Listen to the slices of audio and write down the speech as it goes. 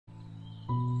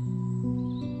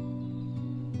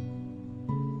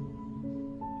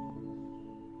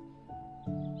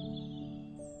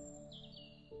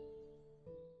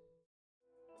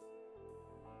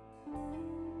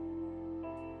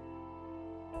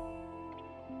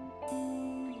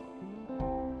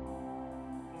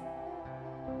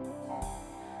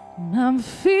I'm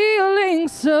feeling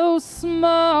so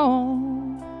small.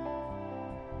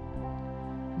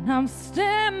 I'm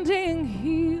standing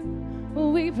here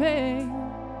weeping.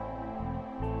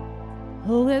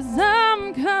 Oh, as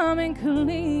I'm coming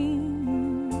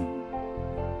clean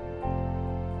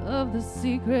of the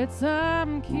secrets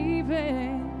I'm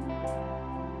keeping.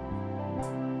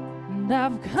 And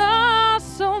I've caused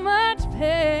so much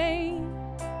pain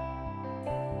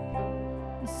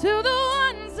to the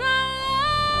ones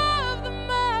I love the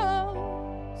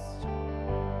most.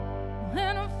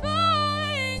 And I'm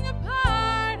falling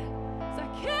apart as I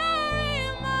carry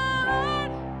my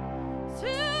heart to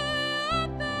your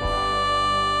throne.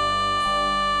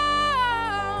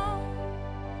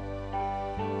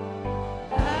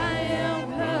 I am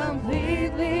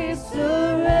completely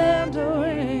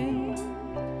surrendering.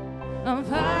 I'm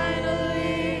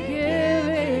finally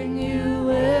giving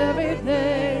you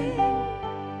everything.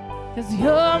 'Cause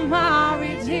you're my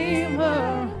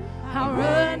Redeemer. I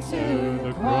run to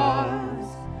the cross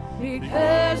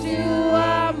because you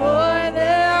are more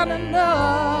than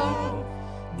enough.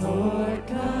 Lord,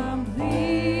 complete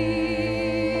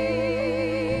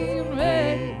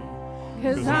me,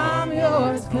 'cause I'm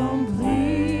yours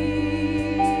completely.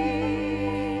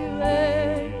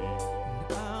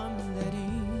 I'm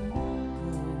letting go.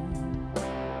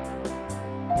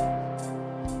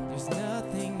 There's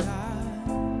nothing I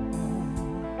own.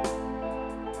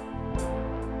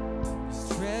 These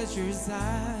treasures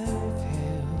I've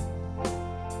held,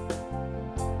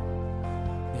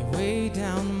 they weigh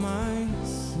down my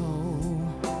soul.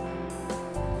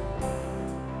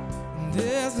 And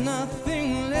there's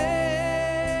nothing left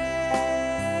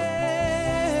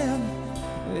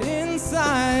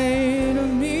inside of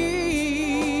me.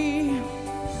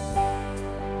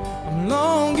 I'm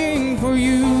longing for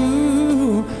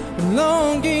you,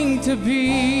 longing to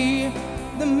be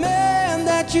the man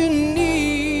that you need.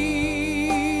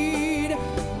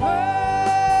 Oh,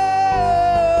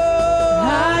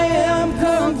 I am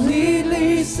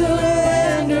completely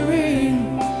surrendering.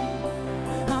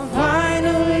 I'm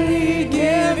finally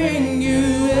giving you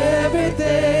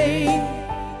everything.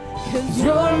 'Cause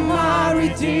you're my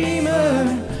Redeemer.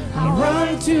 I run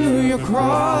to your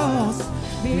cross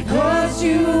because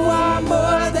you are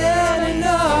more than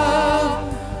enough.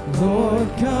 Lord,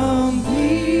 complete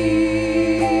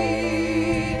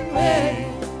me,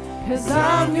 'cause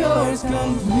I'm yours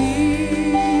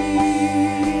completely.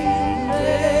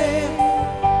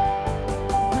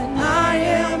 And I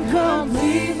am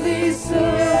completely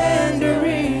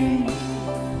surrendering.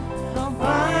 I'm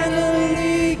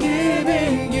finally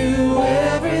giving you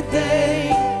everything.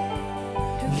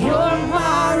 You're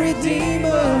my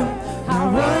Redeemer. I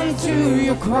run to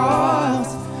your cross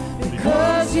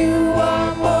because you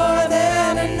are more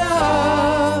than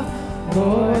enough.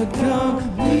 Lord,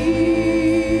 complete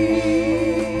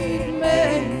me,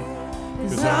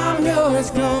 'cause I'm yours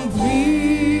completely.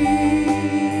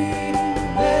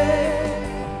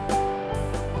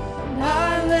 And I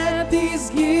let these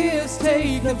gifts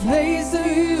take the place of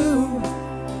you,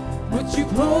 but you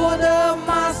pulled up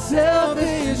my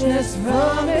selfishness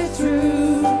from its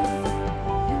root.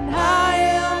 And I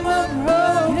am a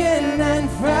broken and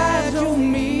fragile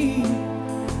me,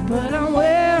 but I'm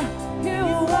where you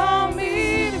want me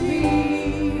to be.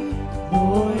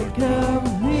 Lord,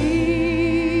 complete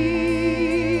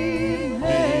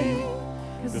me,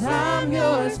 'cause I'm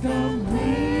yours completely.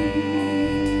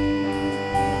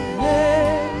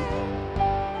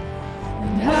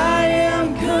 And I am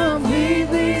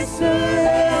completely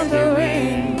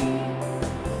surrendering.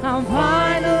 I'm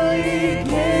finally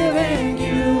giving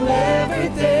you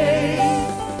everything.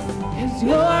 'Cause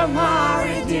you're my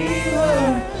Redeemer.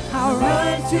 I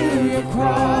run to your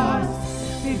cross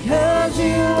because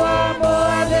you are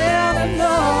more than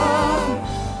enough.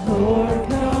 Lord,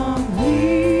 complete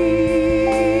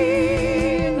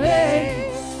me,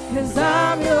 'cause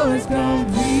I'm yours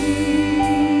completely.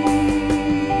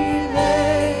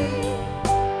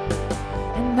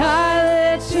 And I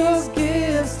let your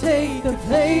gifts take the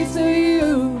place of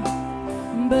you,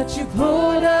 but you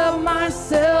pulled up my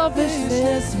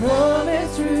selfishness from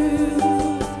its root.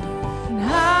 And I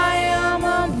am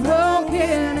a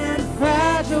broken and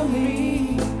fragile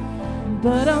me,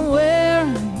 but I'm where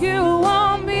you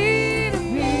want me to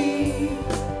be.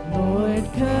 Lord,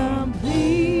 complete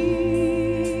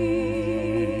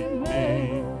me,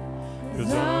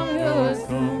 'cause I'm yours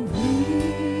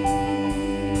completely.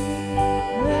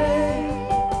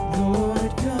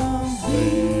 Lord, complete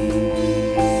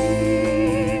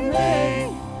me,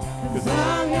 'cause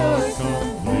I'm yours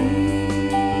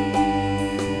completely.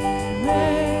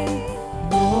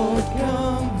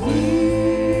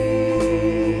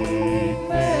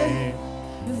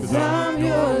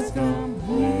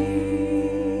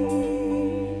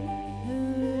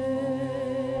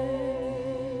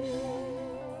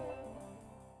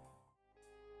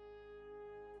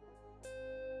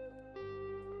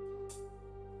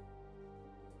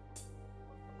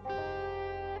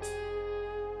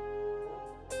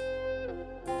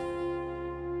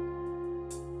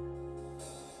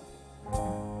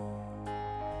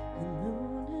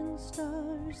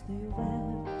 they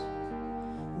wept.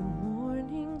 The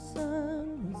morning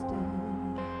sun was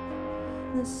dead.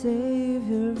 The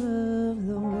Savior of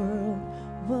the world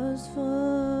was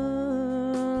fallen.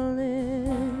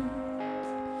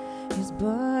 His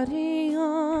body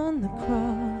on the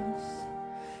cross,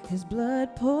 his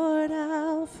blood poured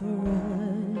out for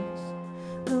us,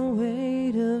 the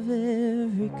weight of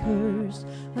every curse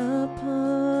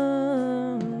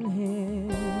upon him.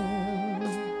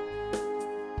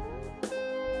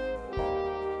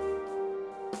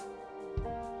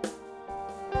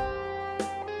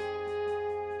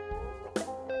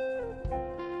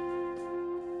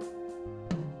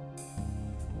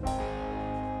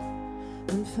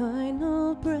 One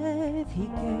final breath he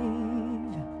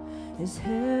gave, as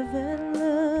heaven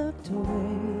looked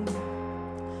away,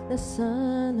 the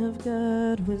Son of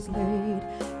God was laid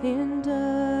in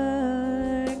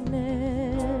darkness.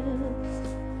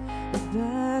 A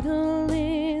battle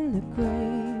in the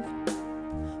grave,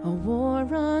 a war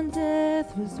on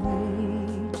death was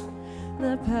waged,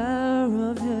 the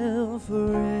power of hell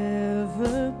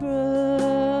forever broken.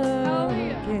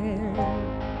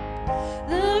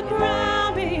 The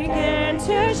ground began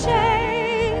to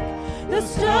shake, the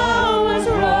stone was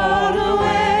rolled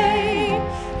away.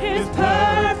 His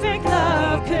perfect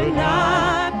love could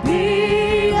not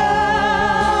be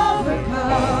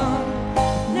overcome.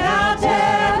 Now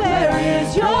death, where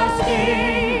is your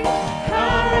sting?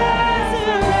 Our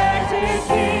resurrected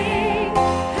King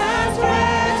has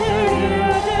rendered you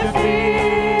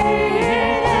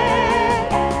defeated.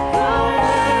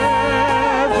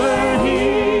 Forever he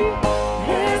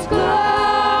is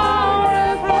glorified.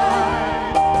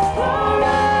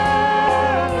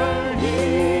 Forever he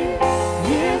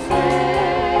is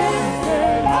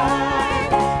lifted high.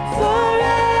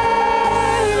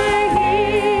 Forever he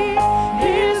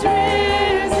is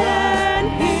risen.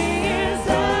 He is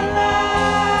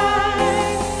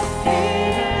alive. He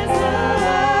is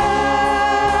alive.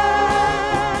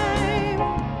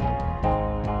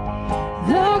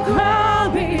 The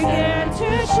ground began to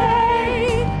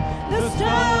shake, the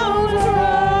stones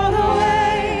rolled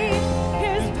away.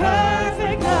 His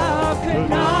perfect love could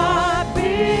not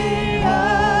be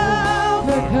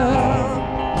overcome.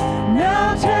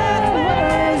 Now death,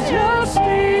 where is your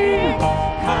sting?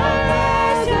 Our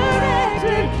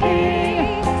resurrected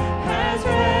King has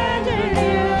rendered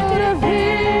you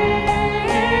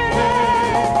defeated.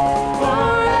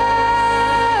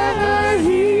 Forever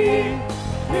he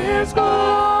is glorified.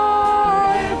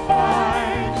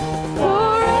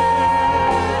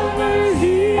 Forever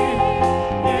he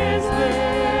is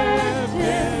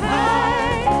lifted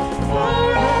high.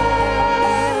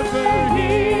 Forever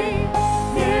he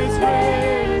is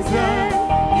risen.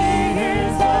 He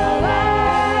is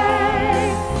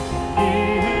alive. He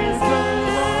is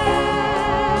alive.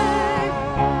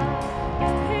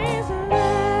 He's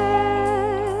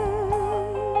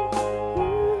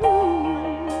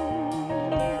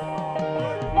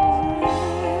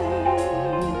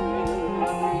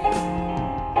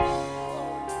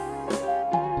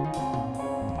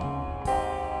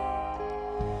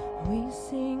We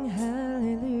sing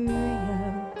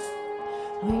hallelujah.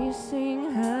 We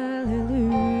sing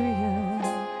hallelujah.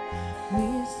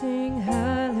 We sing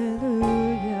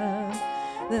hallelujah.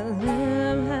 The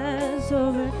Lamb has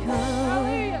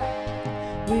overcome.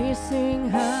 We sing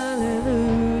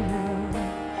hallelujah.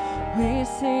 We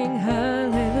sing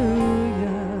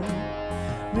hallelujah.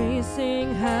 We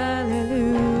sing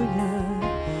hallelujah.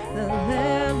 The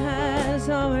Lamb has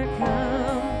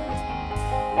overcome.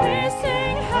 We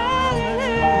sing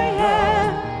hallelujah.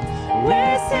 We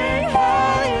sing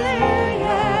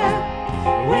hallelujah.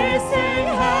 We sing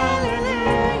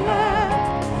hallelujah.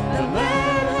 The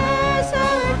Lamb has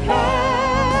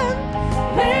overcome.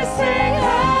 We sing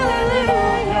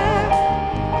hallelujah.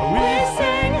 We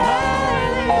sing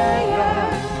hallelujah.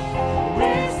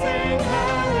 We sing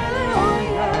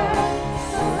hallelujah.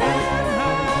 The Lamb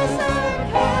has overcome.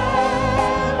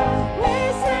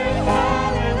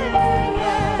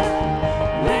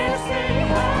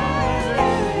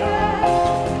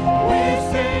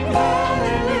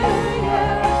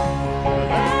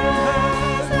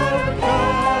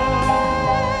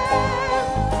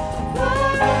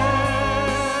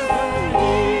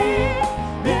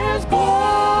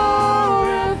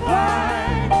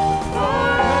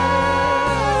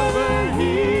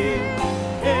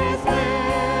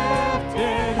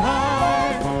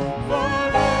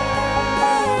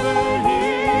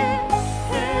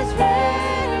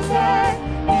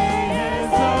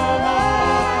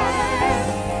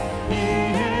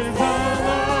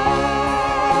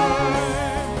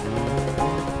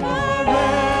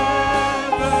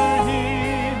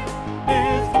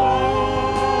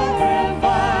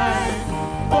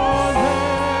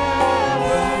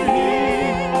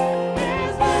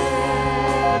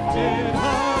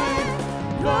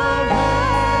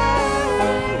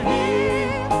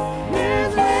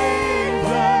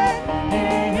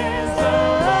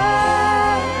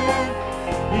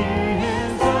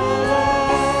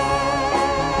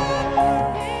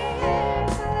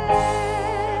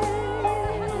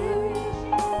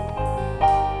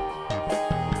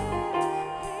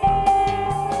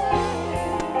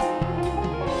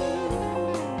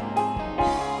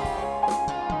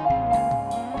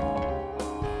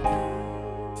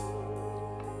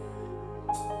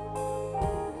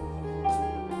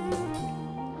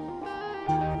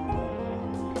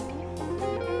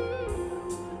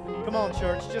 Come on,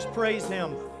 church, just praise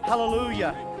Him.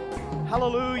 Hallelujah.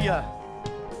 Hallelujah.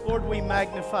 Lord, we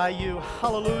magnify you.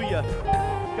 Hallelujah.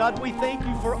 God, we thank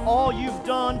you for all you've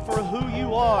done, for who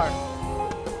you are,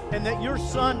 and that your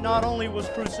Son not only was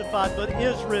crucified, but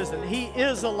is risen. He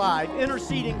is alive,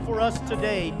 interceding for us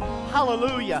today.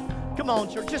 Hallelujah. Come on,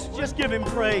 church, just give Him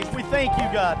praise. We thank you,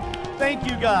 God. Thank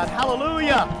you, God.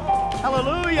 Hallelujah.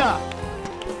 Hallelujah.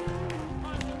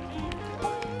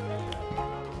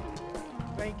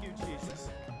 Thank you, Jesus.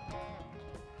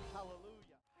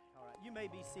 Hallelujah. All right, you may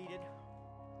be seated.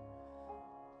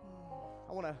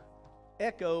 I want to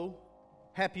echo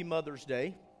Happy Mother's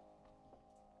Day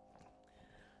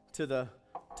to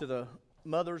the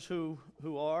mothers who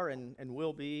are and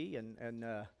will be, and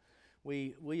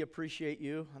we appreciate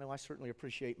you. I know I certainly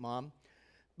appreciate Mom.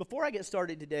 Before I get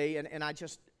started today, and I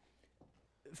just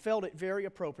felt it very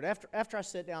appropriate, after I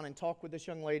sat down and talked with this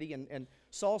young lady and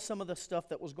saw some of the stuff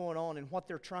that was going on and what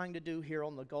they're trying to do here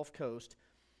on the Gulf Coast,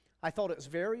 I thought it was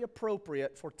very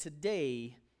appropriate for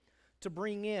today to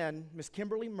bring in Miss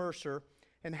Kimberly Mercer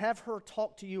and have her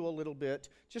talk to you a little bit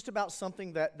just about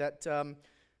something that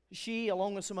she,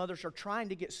 along with some others, are trying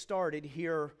to get started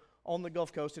here on the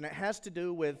Gulf Coast, and it has to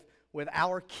do with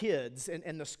our kids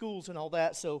and the schools and all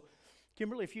that. So,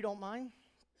 Kimberly, if you don't mind.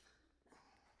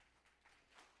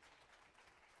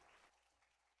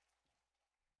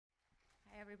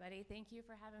 Hi, everybody. Thank you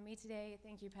for having me today.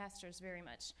 Thank you, pastors, very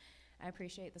much. I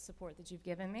appreciate the support that you've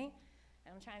given me.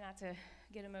 And I'm trying not to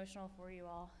get emotional for you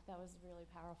all. That was really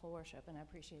powerful worship, and I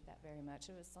appreciate that very much.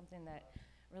 It was something that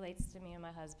relates to me and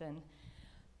my husband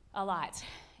a lot.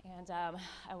 And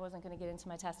I wasn't going to get into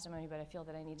my testimony, but I feel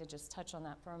that I need to just touch on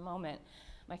that for a moment.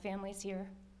 My family's here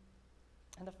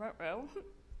in the front row,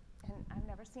 and I've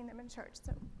never seen them in church,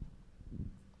 so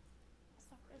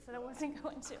sorry I said I wasn't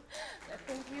going to. But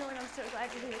thank you, and I'm so glad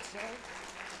you're here today.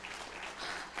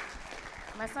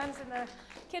 My son's in the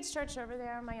kids' church over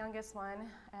there, my youngest one.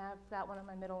 I've got one of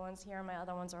my middle ones here. My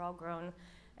other ones are all grown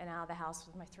and out of the house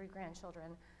with my 3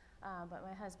 grandchildren. But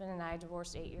my husband and I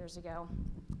divorced 8 years ago,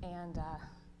 and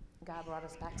God brought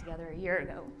us back together a year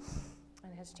ago,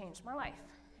 and has changed my life.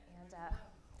 And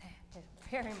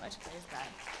very much praise God.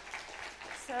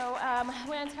 So I'm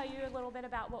going to tell you a little bit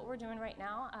about what we're doing right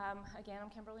now. Again, I'm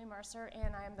Kimberly Mercer,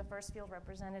 and I am the first field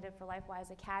representative for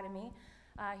LifeWise Academy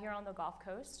here on the Gulf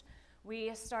Coast.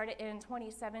 We started in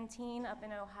 2017 up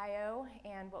in Ohio,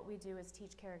 and what we do is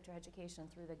teach character education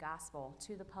through the gospel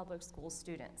to the public school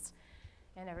students.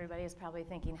 And everybody is probably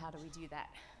thinking, how do we do that?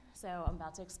 So I'm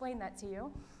about to explain that to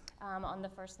you. On the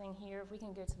first thing here, if we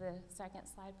can go to the second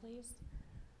slide, please.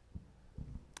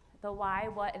 The why,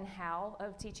 what, and how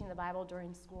of teaching the Bible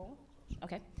during school.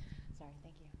 Okay, sorry,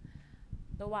 thank you.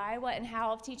 The why, what, and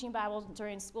how of teaching Bible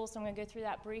during school, so I'm going to go through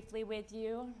that briefly with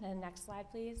you. And next slide,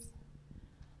 please.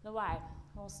 The why.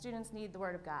 Well, students need the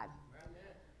Word of God.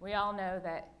 We all know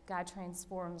that God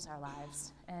transforms our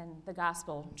lives, and the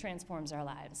gospel transforms our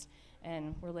lives,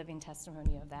 and we're living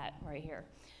testimony of that right here.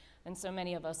 And so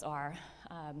many of us are.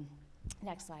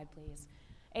 Next slide, please.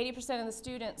 80% of the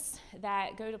students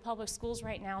that go to public schools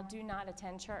right now do not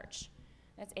attend church.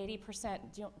 That's 80%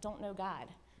 don't know God.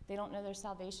 They don't know their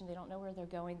salvation. They don't know where they're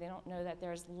going. They don't know that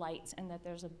there's light and that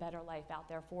there's a better life out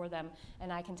there for them,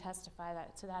 and I can testify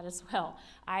to that as well.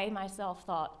 I myself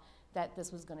thought that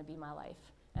this was going to be my life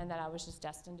and that I was just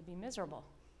destined to be miserable.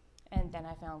 And then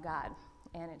I found God,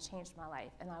 and it changed my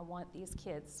life, and I want these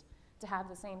kids to have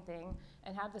the same thing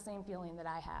and have the same feeling that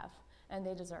I have, and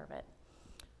they deserve it.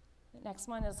 The next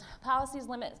one is policies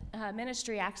limit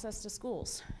ministry access to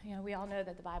schools. You know, we all know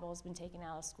that the Bible has been taken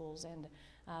out of schools, and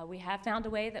we have found a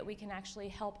way that we can actually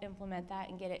help implement that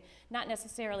and get it not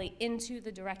necessarily into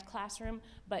the direct classroom,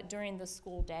 but during the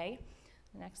school day.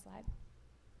 The next slide.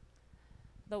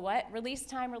 The what? Release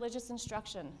time religious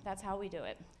instruction. That's how we do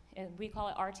it. And we call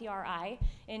it RTRI.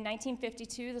 In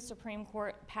 1952, the Supreme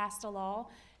Court passed a law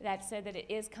that said that it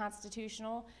is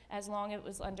constitutional as long as it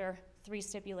was under 3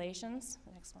 stipulations.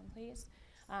 The next one, please.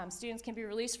 Students can be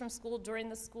released from school during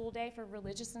the school day for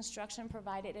religious instruction,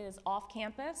 provided it is off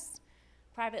campus,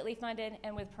 privately funded,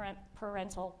 and with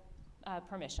parental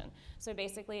permission. So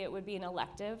basically, it would be an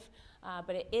elective,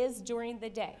 but it is during the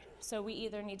day. So we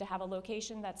either need to have a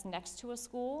location that's next to a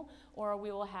school, or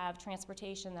we will have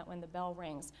transportation that when the bell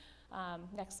rings.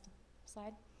 Next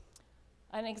slide.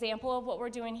 An example of what we're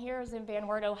doing here is in Van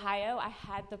Wert, Ohio. I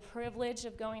had the privilege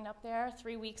of going up there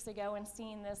 3 weeks ago and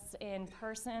seeing this in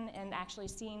person, and actually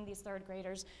seeing these 3rd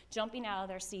graders jumping out of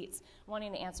their seats,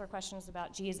 wanting to answer questions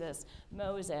about Jesus,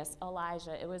 Moses,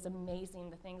 Elijah. It was amazing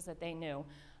the things that they knew.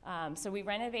 So we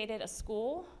renovated a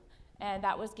school, And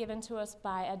that was given to us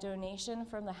by a donation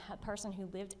from the person who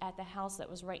lived at the house that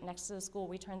was right next to the school.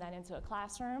 We turned that into a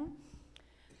classroom.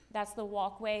 That's the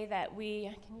walkway that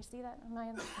can you see that?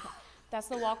 Okay. That's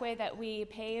the walkway that we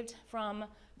paved from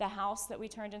the house that we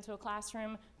turned into a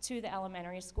classroom to the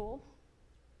elementary school.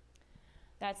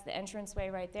 That's the entranceway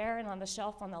right there, and on the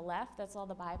shelf on the left, that's all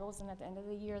the Bibles, and at the end of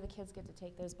the year, the kids get to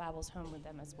take those Bibles home with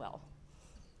them as well.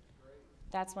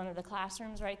 That's one of the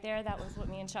classrooms right there. That was what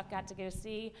me and Chuck got to go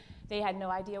see. They had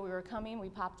no idea we were coming. We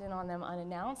popped in on them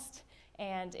unannounced,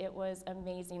 and it was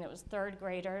amazing. It was third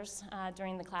graders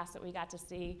during the class that we got to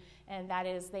see, and that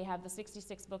is, they have the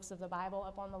 66 books of the Bible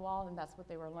up on the wall, and that's what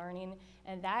they were learning.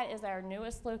 And that is our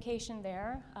newest location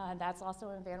there. That's also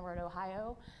in Van Wert,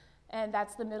 Ohio. And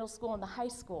that's the middle school and the high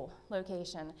school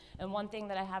location. And one thing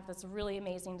that I have that's really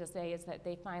amazing to say is that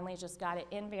they finally just got it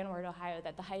in Van Wert, Ohio,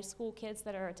 that the high school kids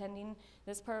that are attending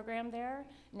this program there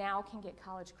now can get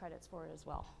college credits for it as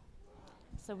well.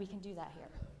 So we can do that here.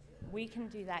 We can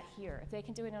do that here. If they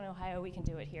can do it in Ohio, we can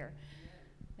do it here.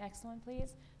 Next one,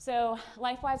 please. So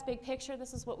LifeWise Big Picture,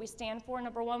 this is what we stand for.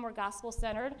 Number one, we're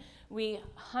gospel-centered. We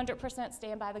 100%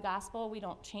 stand by the gospel. We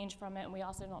don't change from it, and we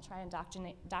also don't try and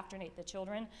indoctrinate the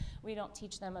children. We don't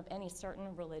teach them of any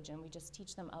certain religion. We just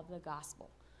teach them of the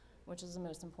gospel, which is the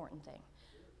most important thing.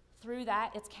 Through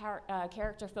that, it's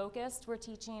character-focused. We're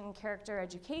teaching character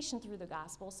education through the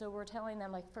gospel. So we're telling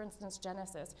them, like, for instance,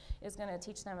 Genesis is going to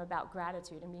teach them about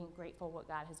gratitude and being grateful what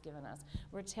God has given us.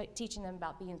 We're teaching them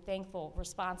about being thankful,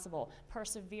 responsible,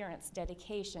 perseverance,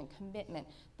 dedication, commitment,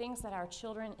 things that our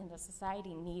children in the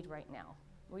society need right now.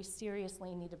 We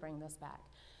seriously need to bring this back.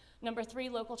 Number three,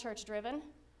 local church-driven.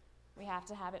 We have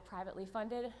to have it privately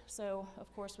funded, so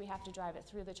of course we have to drive it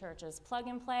through the churches. Plug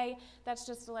and play, that's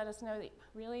just to let us know that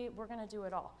really we're going to do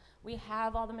it all. We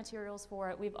have all the materials for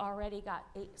it. We've already got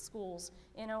 8 schools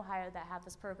in Ohio that have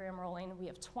this program rolling. We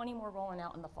have 20 more rolling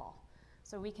out in the fall.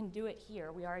 So we can do it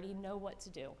here. We already know what to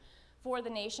do. For the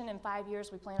nation, in 5 years,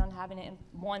 we plan on having it in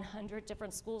 100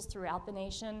 different schools throughout the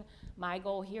nation. My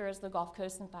goal here is the Gulf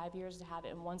Coast in 5 years to have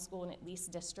it in one school in at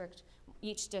least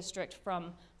each district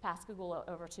from Pascagoula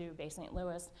over to Bay St.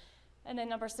 Louis. And then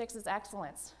number 6 is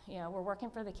excellence. You know, we're working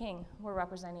for the King. We're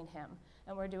representing him,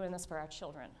 and we're doing this for our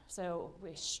children. So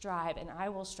we strive, and I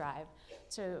will strive,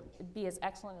 to be as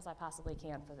excellent as I possibly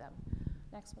can for them.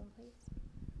 Next one, please.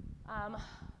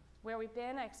 Where we've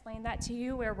been, I explained that to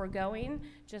you. Where we're going,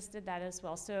 just did that as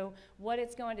well. So what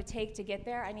it's going to take to get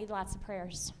there, I need lots of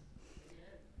prayers.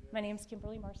 My name's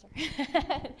Kimberly Mercer.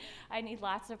 I need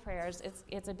lots of prayers.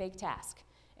 It's a big task,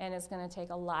 and it's going to take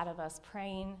a lot of us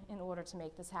praying in order to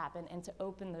make this happen and to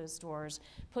open those doors,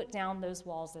 put down those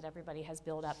walls that everybody has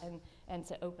built up, and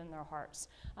to open their hearts.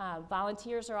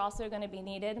 Volunteers are also going to be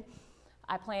needed.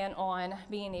 I plan on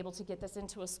being able to get this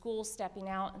into a school, stepping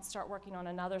out, and start working on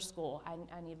another school. I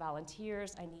need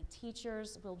volunteers, I need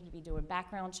teachers. We'll be doing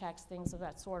background checks, things of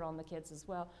that sort on the kids as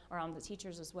well, or on the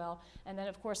teachers as well. And then,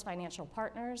 of course, financial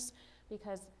partners,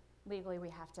 because legally we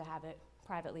have to have it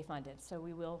privately funded, so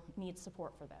we will need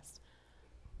support for this.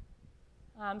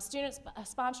 Student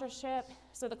sponsorship.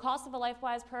 So the cost of a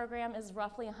LifeWise program is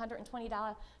roughly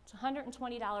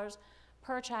 $120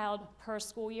 per child per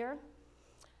school year.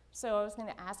 So I was going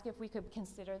to ask if we could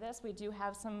consider this. We do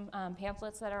have some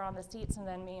pamphlets that are on the seats, and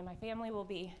then me and my family will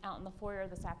be out in the foyer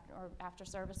after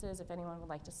services if anyone would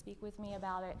like to speak with me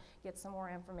about it, get some more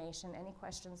information, any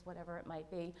questions, whatever it might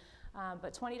be.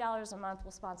 But $20 a month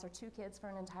will sponsor 2 kids for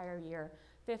an entire year,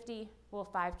 5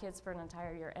 kids for an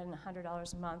entire year, and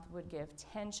 $100 a month would give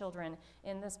 10 children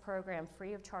in this program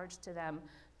free of charge to them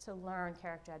to learn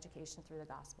character education through the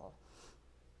gospel.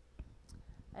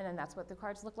 And then that's what the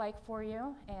cards look like for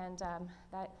you, and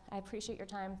I appreciate your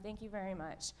time. Thank you very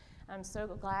much. I'm so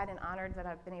glad and honored that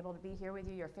I've been able to be here with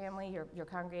you, your family, your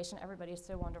congregation. Everybody is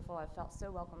so wonderful. I've felt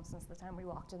so welcome since the time we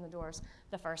walked in the doors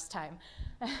the first time.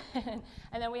 And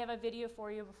then we have a video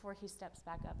for you before he steps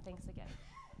back up. Thanks again.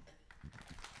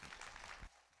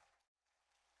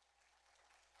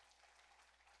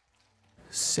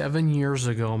 "7 years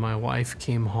ago, my wife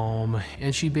came home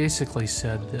and she basically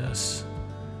said this: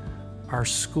 our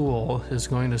school is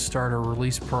going to start a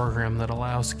release program that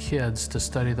allows kids to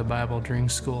study the Bible during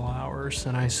school hours.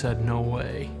 And I said, no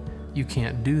way, you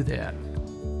can't do that.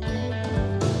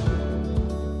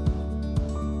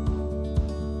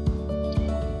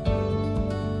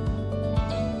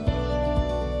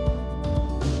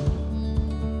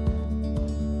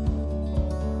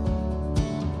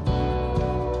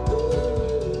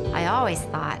 I always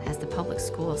thought as the public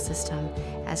school system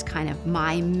as kind of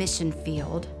my mission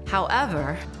field.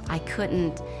 However, I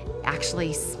couldn't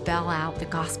actually spell out the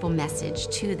gospel message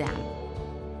to them.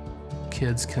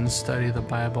 kids can study the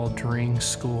Bible during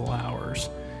school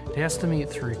hours. It has to meet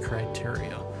 3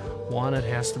 criteria. 1, it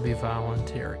has to be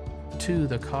voluntary. 2,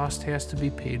 the cost has to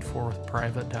be paid for with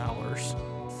private dollars.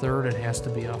 3rd, it has to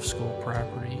be off school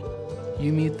property.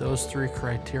 You meet those 3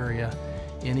 criteria,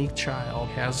 any child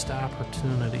has the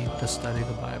opportunity to study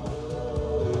the Bible.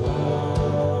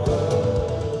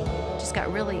 Just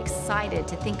got really excited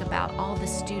to think about all the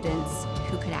students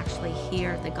who could actually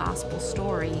hear the gospel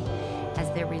story as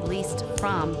they're released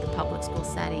from the public school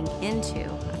setting into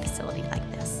a facility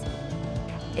like this.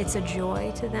 It's a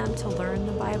joy to them to learn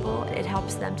the Bible. It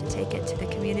helps them to take it to the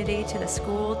community, to the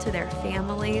school, to their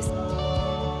families.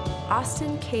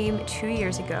 Austin came 2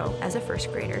 years ago as a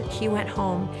first grader. He went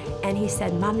home and he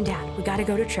said, "Mom and Dad, we gotta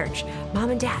go to church. Mom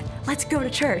and Dad, let's go to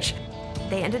church."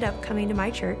 They ended up coming to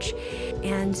my church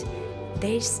and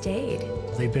they stayed.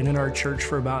 They've been in our church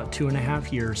for about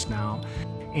 2.5 years now,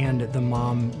 and the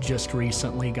mom just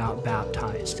recently got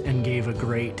baptized and gave a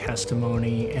great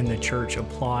testimony, and the church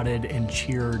applauded and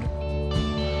cheered.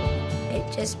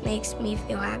 It just makes me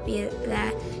feel happy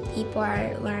that people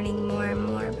are learning more and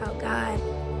more about God.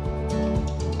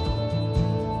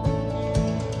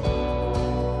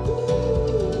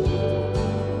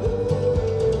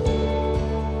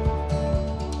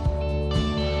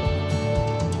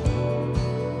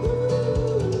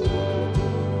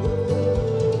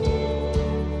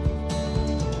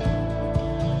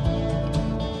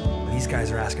 Guys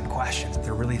are asking questions.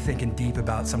 They're really thinking deep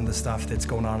about some of the stuff that's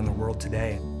going on in the world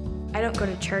today. I don't go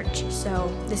to church, so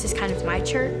this is kind of my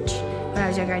church. When I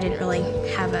was younger, I didn't really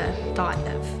have a thought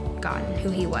of God and who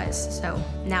He was, so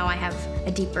now I have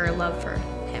a deeper love for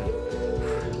Him.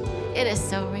 It is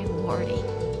so rewarding.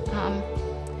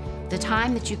 The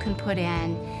time that you can put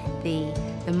in,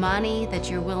 the money that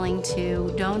you're willing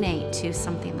to donate to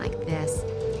something like this,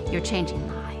 you're changing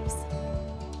lives.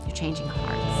 You're changing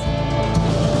hearts.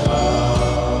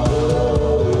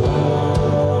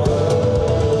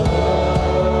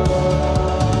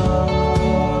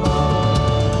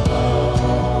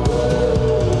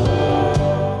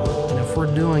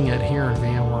 Doing it here in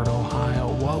Van Wert,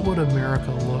 Ohio, what would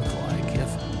America look like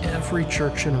if every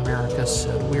church in America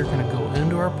said, we're going to go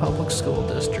into our public school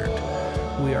district,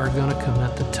 we are going to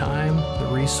commit the time, the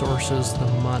resources, the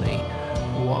money.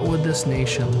 What would this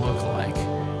nation look like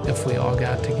if we all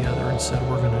got together and said,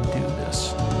 we're going to do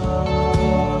this?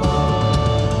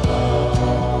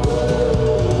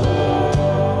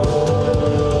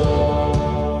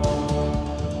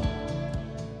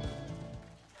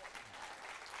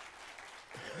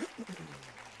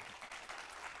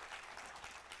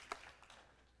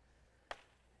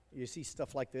 You see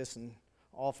stuff like this, and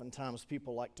oftentimes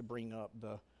people like to bring up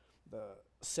the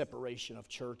separation of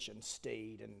church and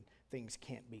state, and things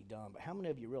can't be done. But how many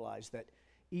of you realize that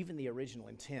even the original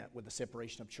intent with the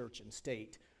separation of church and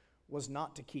state was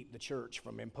not to keep the church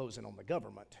from imposing on the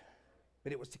government,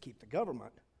 but it was to keep the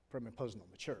government from imposing on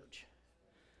the church?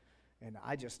 And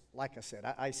I just, like I said,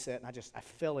 I sat and I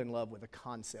fell in love with the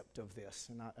concept of this.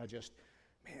 And I just,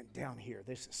 man, down here,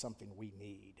 this is something we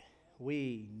need.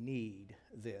 We need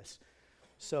this.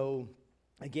 So,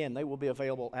 again, they will be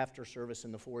available after service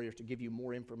in the foyer to give you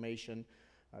more information,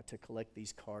 to collect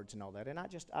these cards and all that. And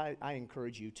I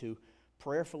encourage you to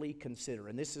prayerfully consider.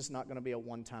 And this is not going to be a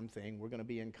one-time thing. We're going to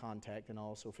be in contact and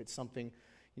all. So if it's something,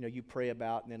 you pray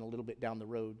about, and then a little bit down the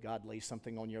road, God lays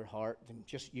something on your heart, then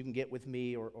just you can get with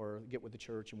me or get with the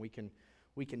church, and we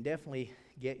can definitely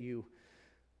get you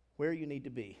where you need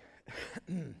to be.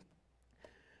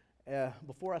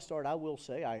 Before I start, I will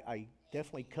say I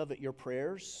definitely covet your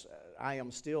prayers. I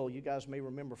am still, you guys may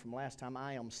remember from last time,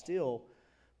 I am still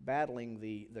battling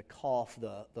the cough,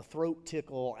 the throat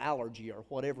tickle allergy, or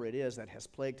whatever it is that has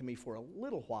plagued me for a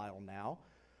little while now.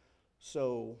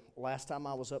 So last time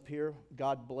I was up here,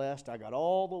 God blessed, I got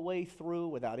all the way through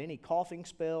without any coughing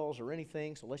spells or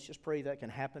anything, so let's just pray that can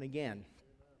happen again.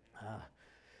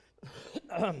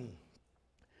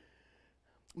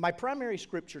 My primary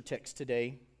scripture text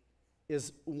today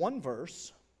is one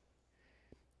verse,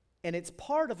 and it's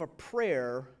part of a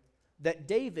prayer that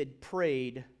David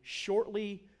prayed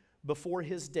shortly before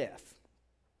his death.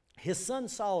 His son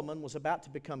Solomon was about to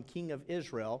become king of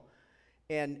Israel,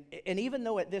 and even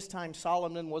though at this time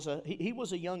Solomon was he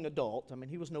was a young adult, I mean,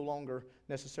 he was no longer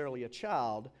necessarily a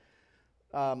child,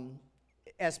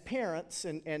 as parents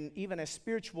and even as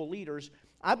spiritual leaders,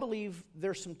 I believe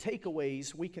there's some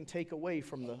takeaways we can take away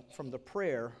from the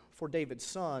prayer for David's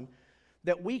son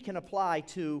that we can apply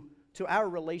to our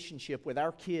relationship with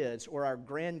our kids or our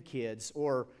grandkids,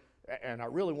 and I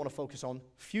really want to focus on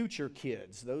future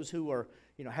kids, those who are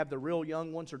have the real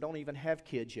young ones or don't even have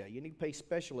kids yet. You need to pay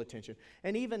special attention.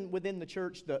 And even within the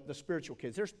church, the spiritual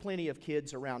kids. There's plenty of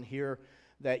kids around here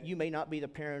that you may not be the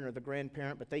parent or the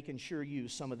grandparent, but they can sure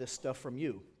use some of this stuff from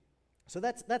you. So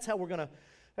that's how we're gonna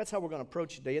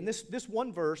approach today. And this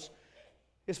one verse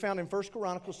is found in 1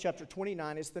 Chronicles chapter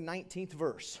 29. It's the 19th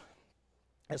verse.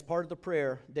 As part of the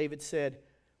prayer, David said,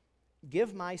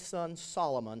 "Give my son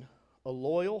Solomon a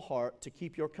loyal heart to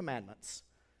keep your commandments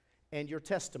and your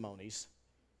testimonies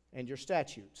and your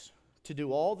statutes, to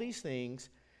do all these things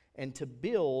and to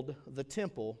build the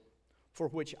temple for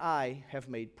which I have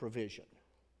made provision."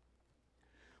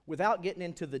 Without getting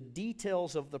into the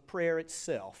details of the prayer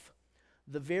itself,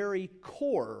 the very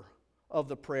core of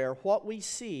the prayer, what we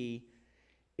see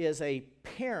is a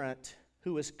parent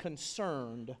who is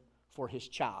concerned for his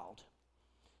child.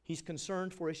 He's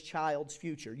concerned for his child's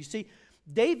future. You see,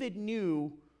 David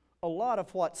knew a lot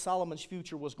of what Solomon's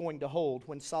future was going to hold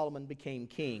when Solomon became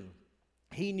king.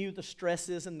 He knew the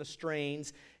stresses and the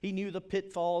strains. He knew the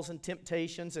pitfalls and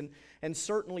temptations and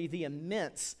certainly the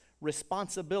immense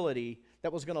responsibility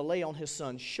that was going to lay on his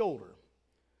son's shoulder.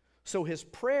 So his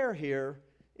prayer here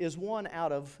is one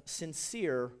out of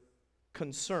sincere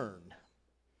concern.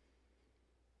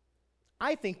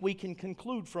 I think we can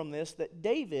conclude from this that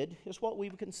David is what we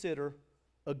would consider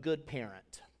a good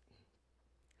parent.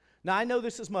 Now, I know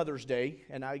this is Mother's Day,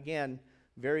 and I, again,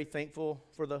 very thankful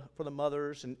for the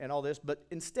mothers and all this, but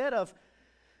instead of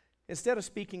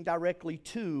speaking directly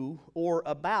to or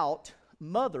about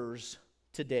mothers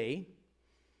today,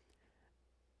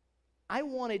 I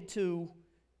wanted to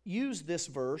use this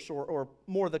verse, or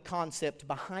more the concept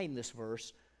behind this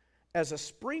verse, as a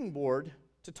springboard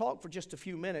to talk for just a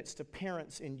few minutes to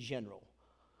parents in general.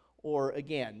 Or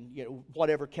again,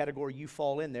 whatever category you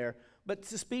fall in there, but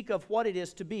to speak of what it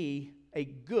is to be a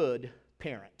good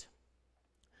parent.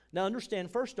 Now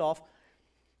understand, first off,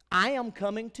 I am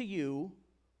coming to you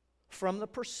from the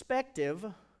perspective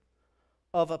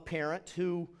of a parent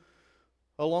who,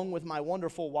 along with my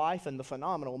wonderful wife and the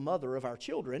phenomenal mother of our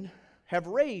children, have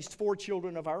raised 4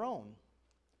 children of our own.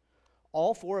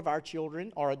 All 4 of our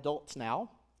children are adults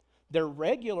now. They're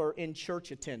regular in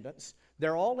church attendance.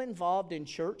 They're all involved in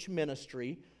church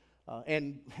ministry.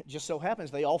 And just so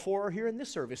happens they all 4 are here in this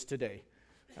service today.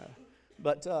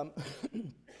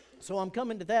 So I'm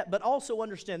coming to that. But also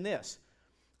understand this.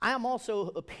 I am also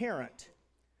a parent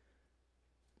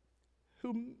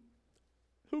who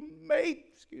made,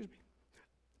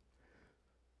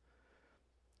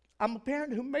 I'm a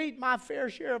parent who made my fair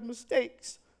share of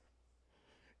mistakes.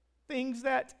 Things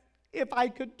that if I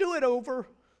could do it over,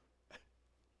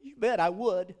 you bet I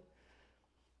would.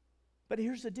 But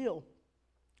here's the deal.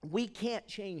 We can't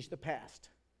change the past.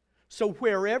 So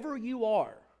wherever you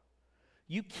are,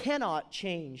 you cannot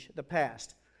change the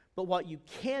past. But what you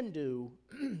can do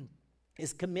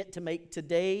is commit to make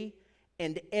today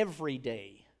and every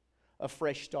day a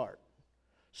fresh start.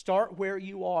 Start where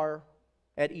you are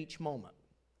at each moment.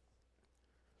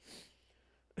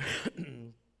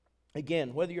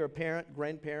 Again, whether you're a parent,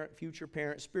 grandparent, future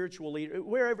parent, spiritual leader,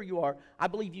 wherever you are, I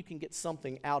believe you can get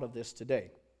something out of this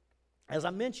today. As I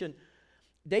mentioned,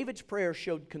 David's prayer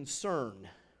showed concern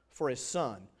for his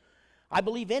son. I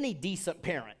believe any decent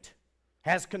parent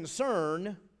has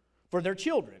concern for their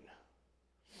children.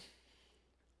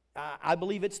 I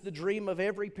believe it's the dream of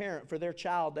every parent for their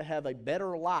child to have a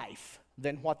better life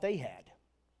than what they had.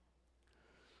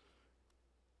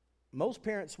 Most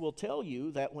parents will tell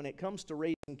you that when it comes to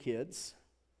raising kids,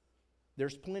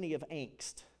 there's plenty of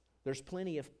angst. There's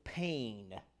plenty of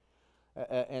pain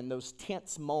and those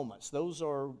tense moments.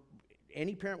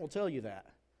 Any parent will tell you that.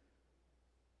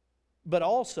 But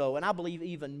also, and I believe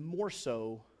even more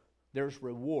so, there's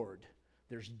reward,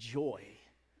 there's joy,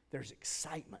 there's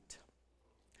excitement.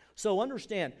 So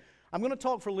understand, I'm going to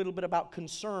talk for a little bit about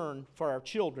concern for our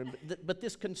children, but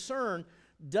this concern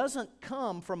doesn't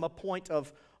come from a point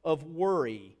of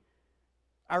worry.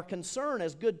 Our concern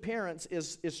as good parents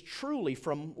is truly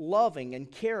from loving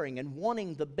and caring and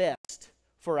wanting the best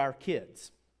for our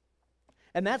kids.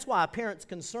 And that's why a parent's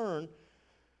concern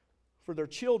for their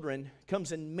children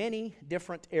comes in many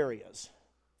different areas.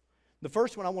 The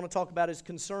first one I want to talk about is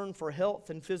concern for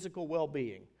health and physical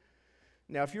well-being.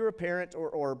 Now, if you're a parent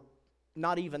or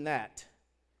not even that,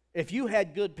 if you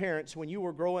had good parents when you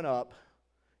were growing up,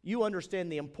 you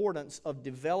understand the importance of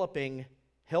developing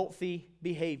healthy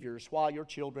behaviors while your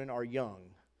children are young.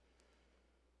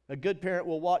 A good parent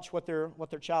will watch what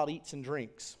their child eats and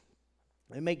drinks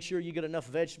and make sure you get enough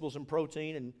vegetables and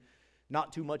protein and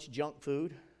not too much junk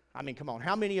food. I mean, come on.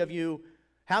 How many of you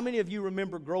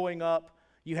remember growing up,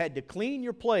 you had to clean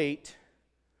your plate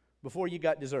before you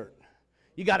got dessert?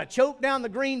 You got to choke down the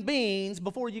green beans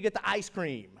before you get the ice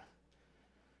cream.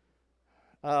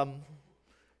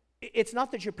 It's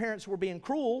not that your parents were being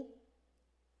cruel.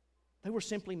 They were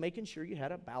simply making sure you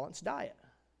had a balanced diet.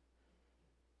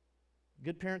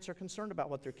 Good parents are concerned about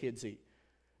what their kids eat.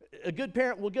 A good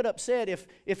parent will get upset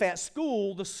if at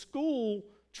school, the school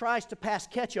tries to pass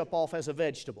ketchup off as a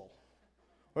vegetable.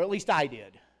 Or at least I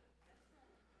did.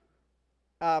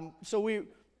 So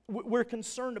we're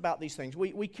concerned about these things.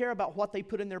 We care about what they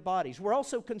put in their bodies. We're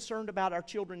also concerned about our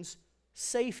children's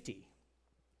safety.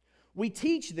 We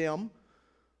teach them,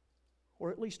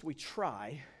 or at least we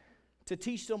try, to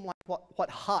teach them like what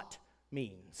hot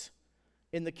means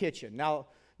in the kitchen. Now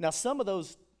some of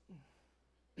those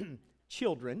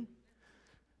children,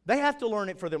 they have to learn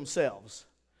it for themselves.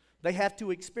 They have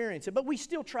to experience it. But we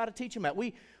still try to teach them that.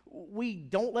 We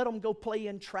don't let them go play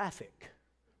in traffic,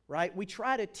 right? We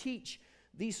try to teach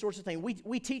these sorts of things.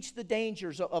 We teach the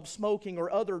dangers of smoking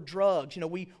or other drugs. You know,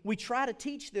 we try to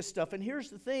teach this stuff. And here's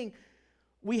the thing.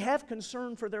 We have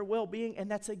concern for their well-being, and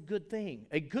that's a good thing.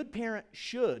 A good parent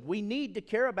should. We need to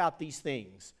care about these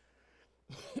things.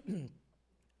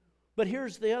 But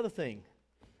here's the other thing.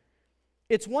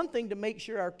 It's one thing to make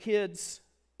sure our kids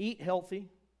eat healthy,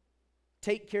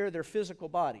 take care of their physical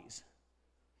bodies.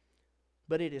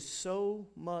 But it is so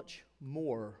much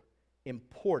more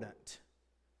important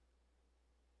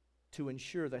to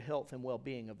ensure the health and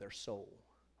well-being of their soul.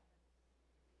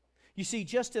 You see,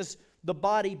 just as the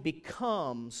body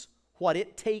becomes what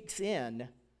it takes in,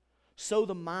 so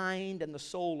the mind and the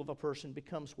soul of a person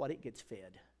becomes what it gets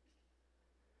fed.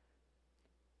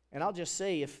 And I'll just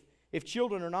say, if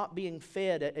children are not being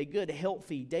fed a good,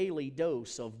 healthy, daily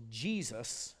dose of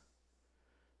Jesus,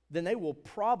 then they will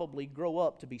probably grow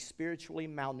up to be spiritually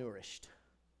malnourished.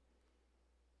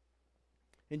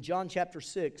 In John chapter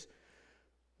 6,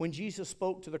 when Jesus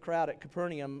spoke to the crowd at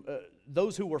Capernaum,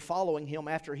 those who were following him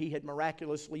after he had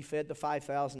miraculously fed the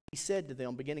 5,000, he said to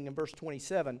them, beginning in verse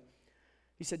 27,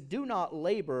 he said, "Do not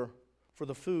labor for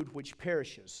the food which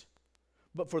perishes,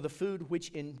 but for the food which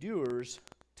endures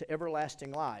to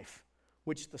everlasting life,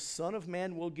 which the Son of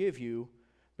Man will give you,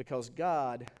 because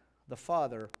God the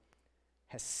Father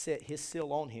has set his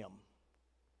seal on him."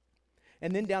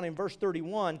 And then down in verse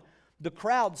 31, the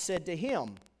crowd said to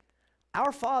him,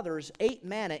 "Our fathers ate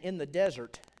manna in the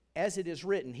desert, as it is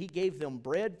written, he gave them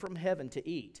bread from heaven to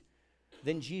eat."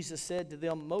 Then Jesus said to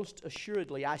them, "Most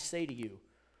assuredly I say to you,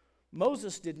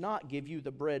 Moses did not give you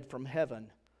the bread from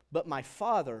heaven, but my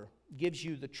Father gives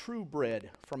you the true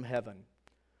bread from heaven.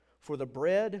 For the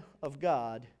bread of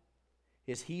God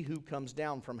is he who comes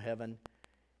down from heaven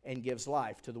and gives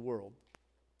life to the world."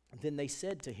 Then they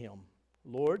said to him,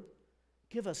 "Lord,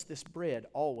 give us this bread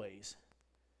always."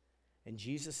 And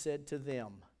Jesus said to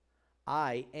them,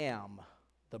 "I am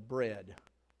the bread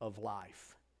of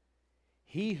life.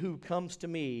 He who comes to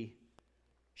me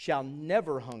shall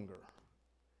never hunger,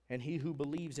 and he who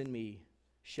believes in me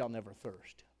shall never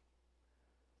thirst."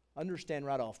 Understand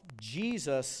right off,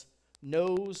 Jesus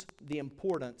knows the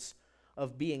importance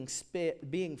of being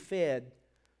fed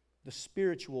the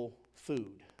spiritual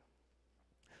food.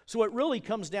 So it really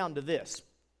comes down to this.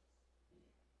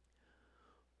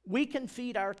 We can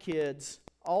feed our kids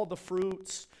all the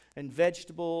fruits and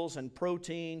vegetables and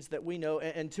proteins that we know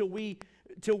until we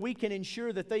can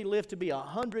ensure that they live to be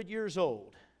 100 years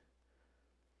old.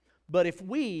 But if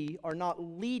we are not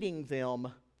leading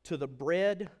them to the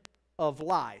bread of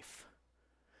life,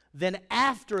 then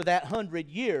after that 100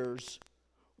 years,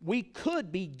 we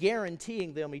could be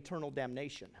guaranteeing them eternal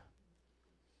damnation.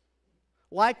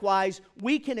 Likewise,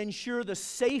 we can ensure the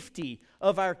safety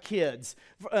of our kids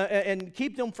and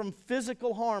keep them from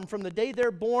physical harm from the day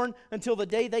they're born until the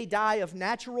day they die of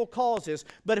natural causes.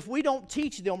 But if we don't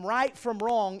teach them right from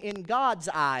wrong in God's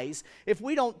eyes, if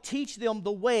we don't teach them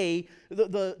the way,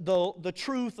 the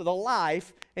truth, the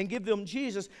life, and give them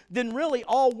Jesus, then really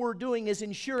all we're doing is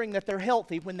ensuring that they're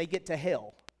healthy when they get to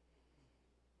hell.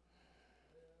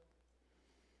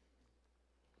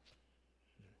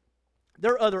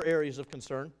 There are other areas of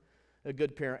concern a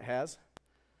good parent has.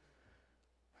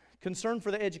 Concern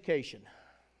for the education.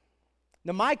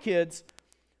 Now my kids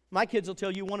will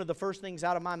tell you one of the first things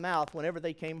out of my mouth whenever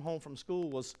they came home from school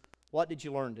was, "What did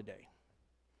you learn today?"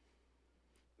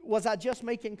 Was I just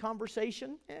making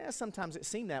conversation? Sometimes it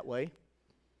seemed that way.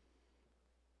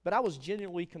 But I was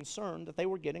genuinely concerned that they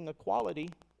were getting a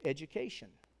quality education.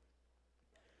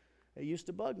 It used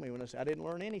to bug me when I said, "I didn't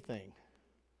learn anything."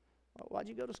 Well, why'd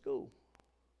you go to school?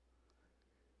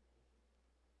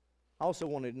 I also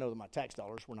wanted to know that my tax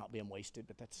dollars were not being wasted,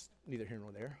 but that's neither here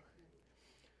nor there.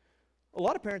 A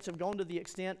lot of parents have gone to the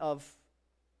extent of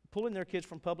pulling their kids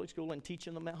from public school and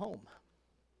teaching them at home.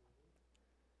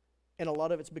 And a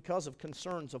lot of it's because of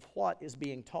concerns of what is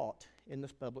being taught in the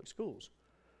public schools.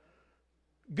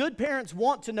 Good parents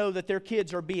want to know that their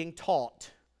kids are being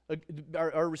taught,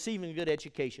 are receiving a good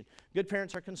education. Good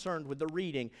parents are concerned with the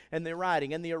reading and the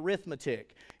writing and the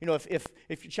arithmetic. You know, if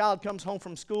your child comes home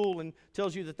from school and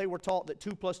tells you that they were taught that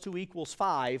 2 + 2 =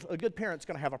 5, a good parent's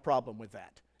going to have a problem with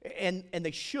that. And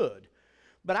they should.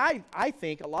 But I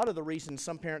think a lot of the reasons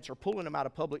some parents are pulling them out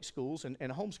of public schools and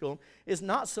homeschooling is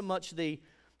not so much the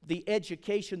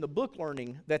education, the book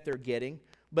learning that they're getting,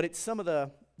 but it's some of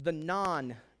the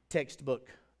non-textbook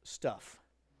stuff.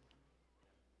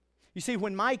 You see,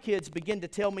 when my kids begin to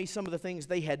tell me some of the things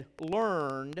they had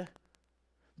learned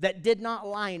that did not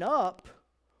line up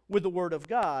with the Word of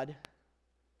God,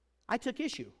 I took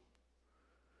issue.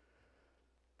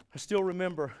 I still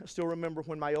remember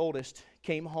when my oldest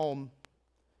came home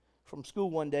from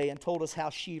school one day and told us how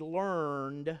she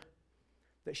learned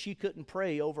that she couldn't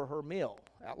pray over her meal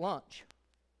at lunch.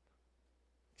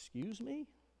 Excuse me?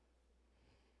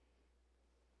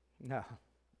 No.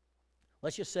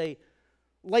 Let's just say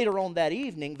later on that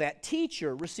evening, that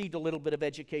teacher received a little bit of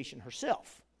education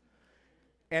herself.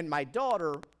 And my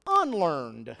daughter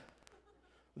unlearned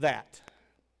that.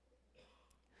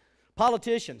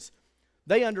 Politicians,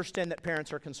 they understand that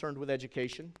parents are concerned with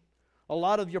education. A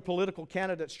lot of your political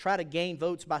candidates try to gain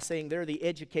votes by saying they're the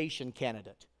education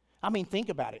candidate. I mean, think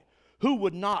about it. Who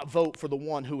would not vote for the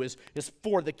one who is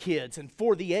for the kids and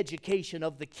for the education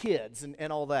of the kids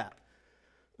and all that?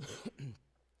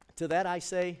 To that I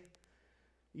say,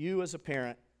 you as a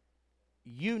parent,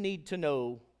 you need to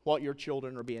know what your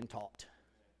children are being taught.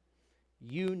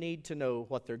 You need to know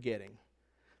what they're getting.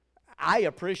 I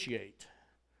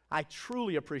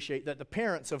truly appreciate that the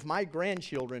parents of my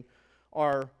grandchildren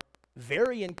are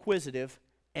very inquisitive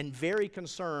and very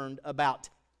concerned about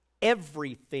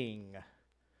everything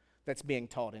that's being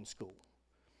taught in school.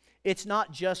 It's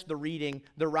not just the reading,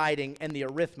 the writing, and the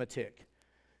arithmetic.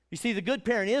 You see, the good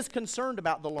parent is concerned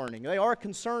about the learning. They are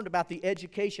concerned about the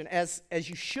education as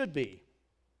you should be.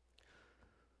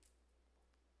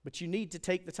 But you need to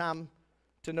take the time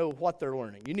to know what they're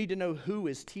learning. You need to know who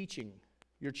is teaching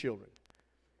your children.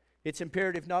 It's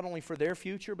imperative not only for their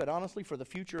future, but honestly for the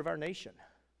future of our nation.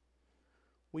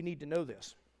 We need to know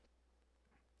this.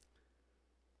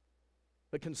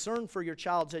 The concern for your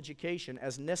child's education,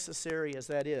 as necessary as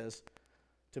that is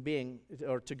to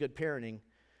good parenting,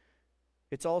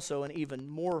 it's also an even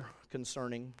more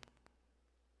concerning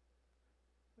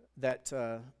that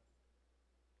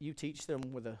you teach them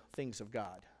with the things of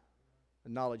God, the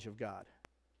knowledge of God.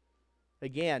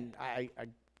 Again, I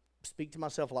speak to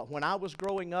myself a lot. When I was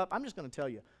growing up, I'm just going to tell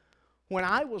you, when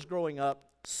I was growing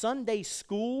up, Sunday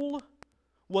school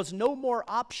was no more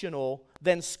optional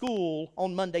than school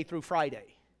on Monday through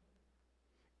Friday.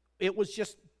 It was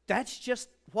just, that's just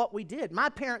what we did. My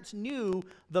parents knew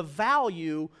the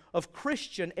value of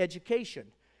Christian education.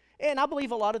 And I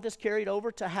believe a lot of this carried over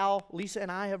to how Lisa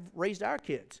and I have raised our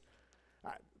kids.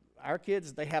 Our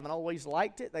kids, they haven't always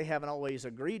liked it. They haven't always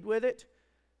agreed with it.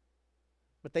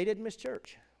 But they didn't miss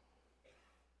church.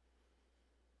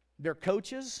 Their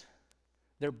coaches,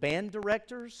 their band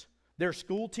directors, their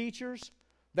school teachers,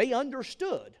 they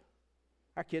understood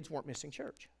our kids weren't missing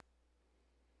church.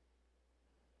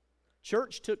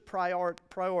 Church took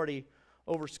priority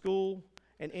over school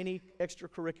and any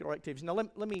extracurricular activities. Now,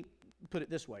 let me put it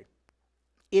this way.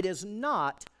 It is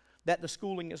not that the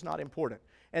schooling is not important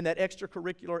and that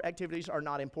extracurricular activities are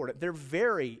not important. They're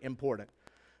very important.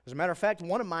 As a matter of fact,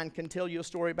 one of mine can tell you a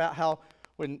story about how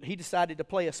when he decided to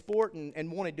play a sport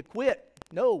and wanted to quit,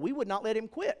 no, we would not let him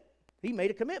quit. He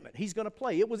made a commitment. He's going to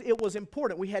play. It was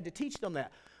important. We had to teach them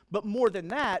that. But more than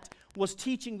that was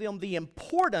teaching them the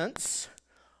importance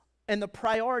and the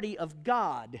priority of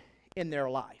God in their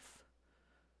life.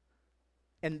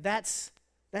 And that's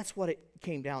what it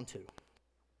came down to.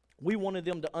 We wanted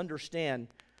them to understand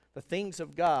the things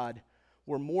of God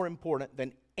were more important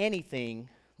than anything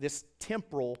this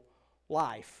temporal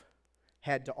life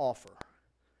had to offer.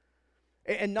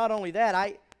 And not only that,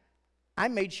 I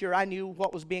made sure I knew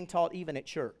what was being taught even at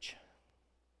church.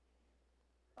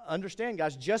 Understand,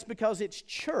 guys, just because it's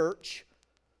church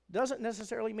doesn't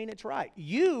necessarily mean it's right.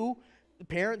 You,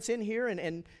 parents in here,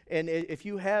 and if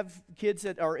you have kids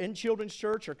that are in children's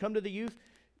church or come to the youth,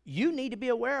 you need to be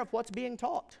aware of what's being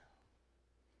taught.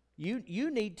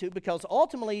 You need to, because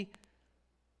ultimately,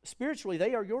 spiritually,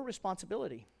 they are your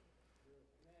responsibility.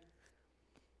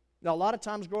 Now, a lot of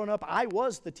times growing up, I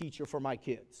was the teacher for my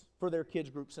kids, for their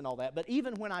kids groups and all that. But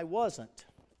even when I wasn't,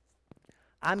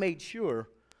 I made sure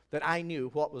that I knew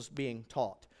what was being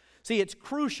taught. See, it's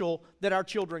crucial that our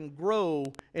children grow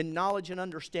in knowledge and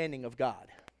understanding of God.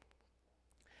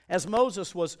 As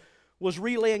Moses was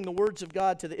relaying the words of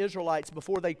God to the Israelites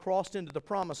before they crossed into the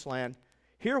promised land,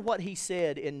 hear what he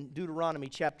said in Deuteronomy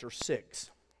chapter 6.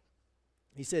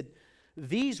 He said,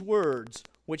 "These words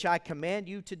which I command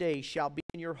you today shall be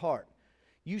in your heart.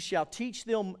 You shall teach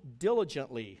them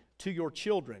diligently to your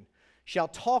children, shall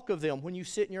talk of them when you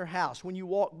sit in your house, when you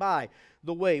walk by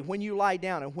the way, when you lie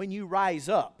down, and when you rise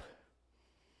up."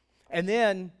 And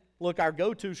then, look, our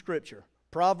go-to scripture,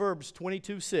 Proverbs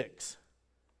 22:6.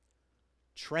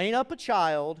 "Train up a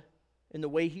child in the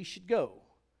way he should go,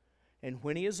 and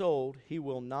when he is old, he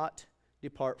will not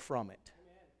depart from it."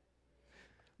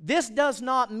 This does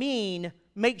not mean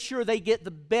make sure they get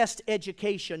the best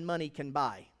education money can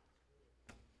buy.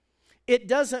 It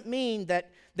doesn't mean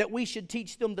that we should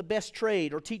teach them the best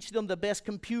trade or teach them the best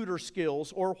computer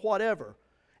skills or whatever.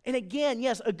 And again,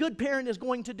 yes, a good parent is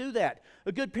going to do that.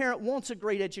 A good parent wants a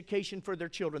great education for their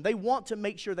children. They want to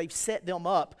make sure they've set them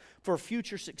up for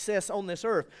future success on this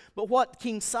earth. But what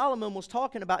King Solomon was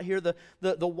talking about here,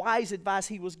 the wise advice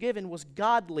he was given, was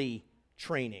godly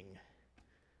training.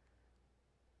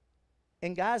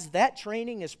 And guys, that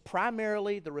training is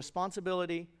primarily the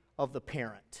responsibility of the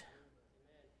parent.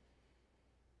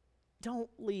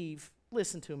 Don't leave,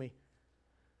 listen to me.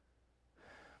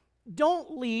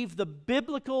 Don't leave the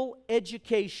biblical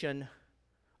education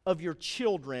of your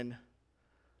children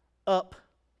up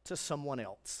to someone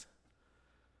else.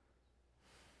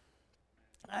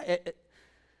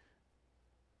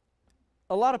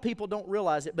 A lot of people don't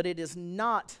realize it, but it is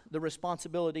not the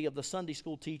responsibility of the Sunday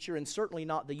school teacher, and certainly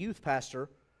not the youth pastor,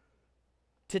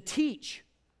 to teach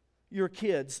your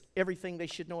kids everything they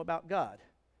should know about God.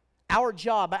 Our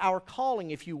job, our calling,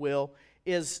 if you will,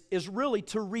 is really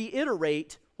to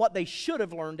reiterate what they should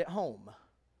have learned at home.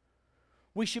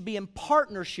 We should be in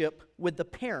partnership with the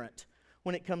parent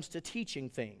when it comes to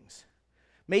teaching things.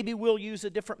 Maybe we'll use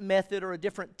a different method or a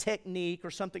different technique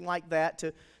or something like that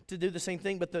to do the same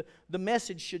thing, but the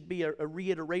message should be a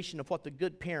reiteration of what the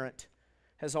good parent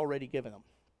has already given them.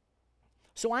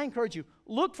 So I encourage you,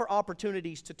 look for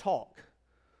opportunities to talk.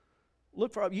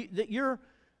 Look for that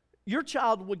your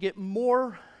child will get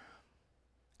more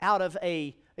out of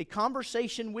a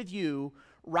conversation with you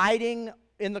riding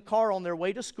in the car on their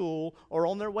way to school or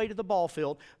on their way to the ball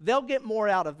field. They'll get more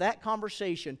out of that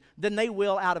conversation than they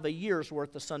will out of a year's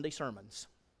worth of Sunday sermons.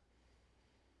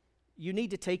 You need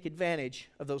to take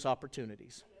advantage of those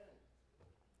opportunities.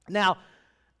 Now,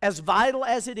 as vital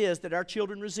as it is that our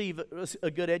children receive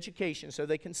a good education so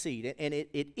they can see, and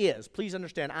it is, please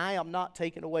understand, I am not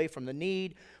taking away from the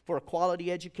need for a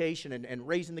quality education and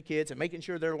raising the kids and making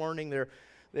sure they're learning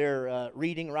their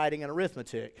reading, writing, and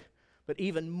arithmetic. But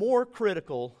even more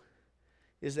critical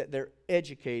is that they're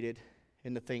educated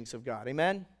in the things of God.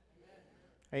 Amen?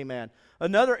 Amen.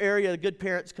 Another area a good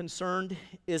parent's concerned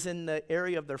is in the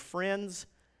area of their friends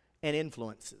and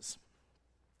influences.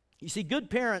 You see, good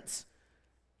parents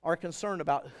are concerned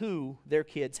about who their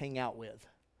kids hang out with.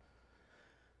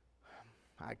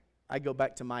 I go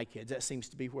back to my kids. That seems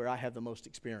to be where I have the most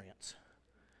experience.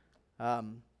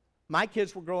 My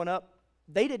kids were growing up.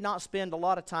 They did not spend a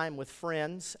lot of time with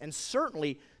friends, and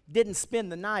certainly didn't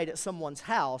spend the night at someone's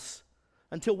house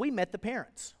until we met the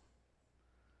parents.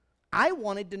 I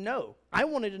wanted to know. I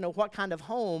wanted to know what kind of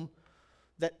home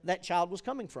that child was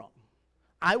coming from.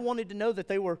 I wanted to know that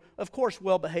they were, of course,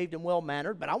 well-behaved and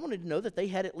well-mannered, but I wanted to know that they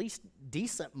had at least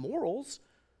decent morals.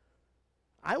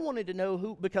 I wanted to know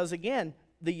who, because again,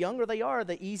 the younger they are,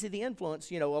 the easier the influence.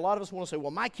 You know, a lot of us want to say,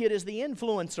 well, my kid is the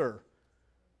influencer.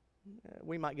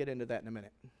 We might get into that in a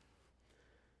minute.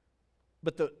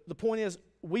 But the point is,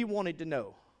 we wanted to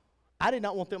know. I did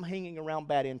not want them hanging around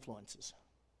bad influences.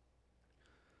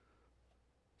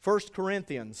 1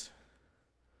 Corinthians,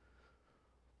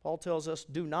 Paul tells us,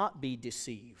 do not be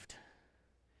deceived.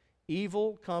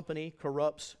 Evil company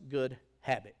corrupts good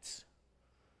habits.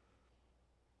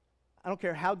 I don't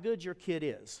care how good your kid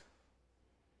is.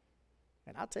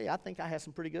 And I'll tell you, I think I have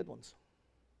some pretty good ones.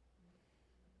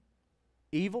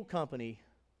 Evil company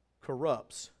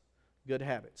corrupts good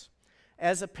habits.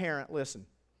 As a parent, listen,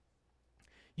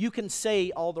 you can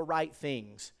say all the right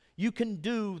things. You can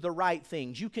do the right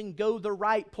things. You can go the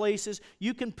right places.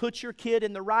 You can put your kid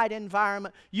in the right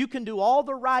environment. You can do all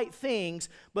the right things,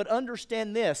 but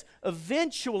understand this.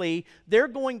 Eventually, they're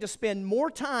going to spend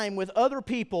more time with other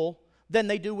people than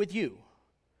they do with you.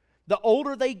 The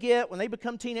older they get, when they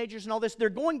become teenagers and all this, they're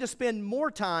going to spend more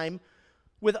time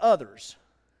with others.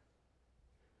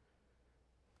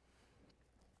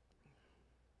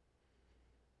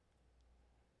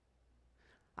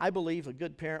 I believe a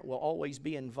good parent will always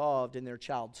be involved in their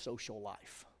child's social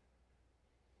life.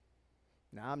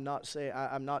 Now, I'm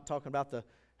not talking about the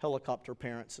helicopter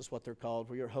parents is what they're called,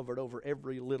 where you're hovered over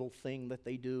every little thing that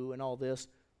they do and all this.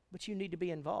 But you need to be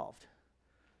involved.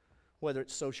 Whether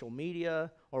it's social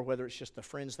media or whether it's just the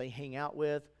friends they hang out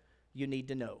with, you need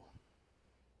to know.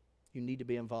 You need to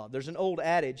be involved. There's an old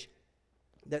adage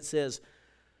that says,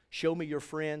 show me your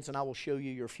friends and I will show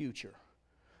you your future.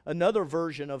 Another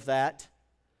version of that,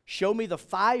 show me the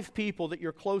 5 people that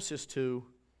you're closest to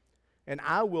and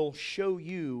I will show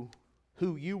you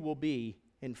who you will be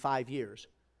in 5 years.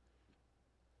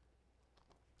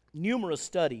 Numerous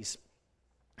studies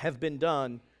have been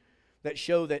done that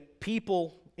show that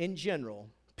people in general,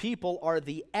 people are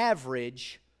the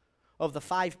average of the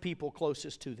 5 people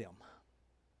closest to them.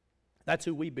 That's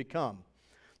who we become.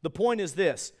 The point is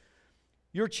this: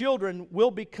 your children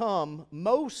will become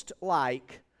most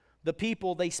like the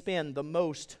people they spend the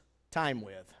most time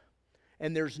with.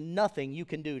 And there's nothing you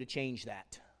can do to change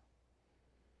that.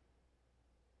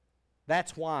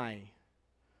 That's why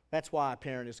a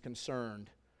parent is concerned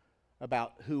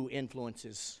about who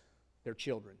influences their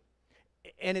children.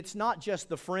 And it's not just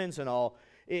the friends and all.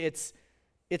 It's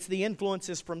the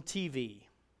influences from TV,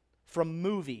 from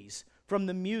movies, from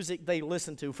the music they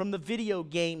listen to, from the video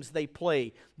games they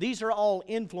play. These are all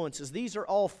influences. These are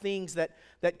all things that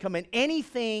come in.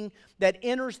 Anything that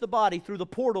enters the body through the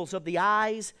portals of the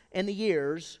eyes and the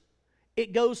ears,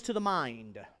 it goes to the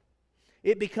mind.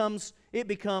 It becomes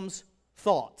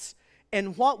thoughts.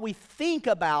 And what we think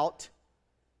about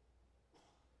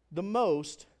the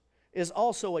most is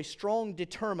also a strong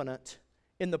determinant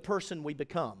in the person we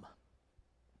become.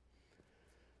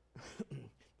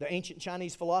 The ancient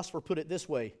Chinese philosopher put it this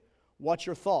way: watch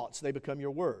your thoughts, they become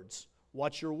your words.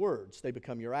 Watch your words, they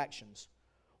become your actions.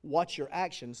 Watch your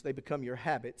actions, they become your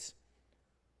habits.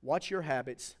 Watch your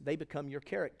habits, they become your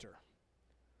character.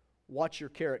 Watch your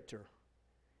character,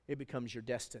 it becomes your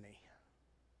destiny.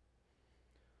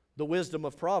 The wisdom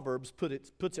of Proverbs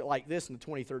puts it like this in the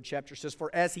 23rd chapter. It says,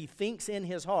 for as he thinks in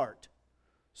his heart,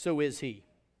 so is he.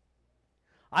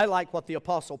 I like what the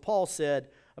Apostle Paul said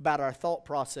about our thought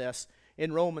process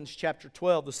in Romans chapter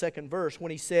 12, the 2nd verse,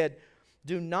 when he said,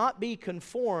 do not be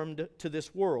conformed to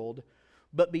this world,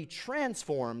 but be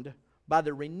transformed by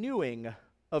the renewing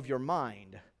of your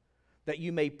mind, that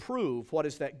you may prove what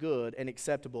is that good and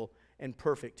acceptable and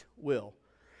perfect will.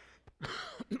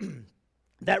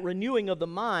 That renewing of the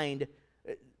mind,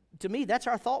 to me, that's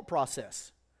our thought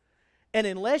process. And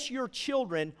unless your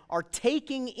children are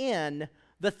taking in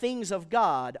the things of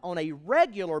God on a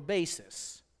regular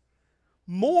basis,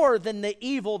 more than the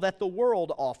evil that the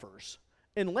world offers,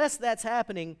 unless that's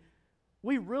happening,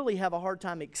 we really have a hard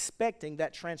time expecting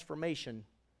that transformation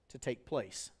to take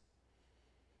place.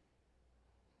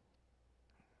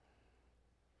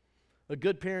 A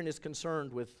good parent is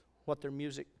concerned with what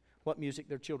music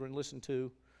their children listen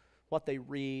to, what they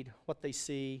read, what they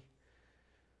see.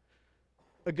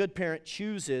 A good parent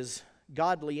chooses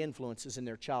godly influences in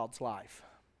their child's life.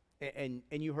 And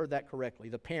you heard that correctly.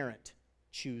 The parent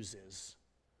chooses.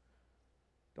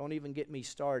 Don't even get me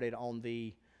started on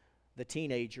the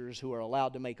teenagers who are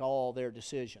allowed to make all their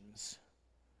decisions.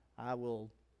 A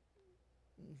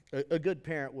good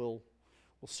parent will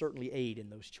certainly aid in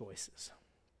those choices.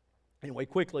 Anyway,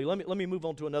 quickly, let me move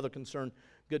on to another concern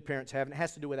good parents have, and it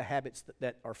has to do with the habits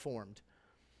that are formed.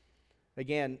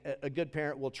 Again, a good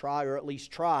parent will try, or at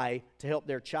least try, to help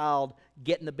their child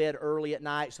get in the bed early at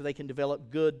night so they can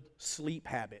develop good sleep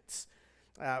habits.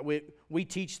 We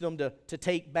teach them to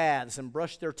take baths and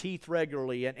brush their teeth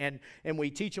regularly, and we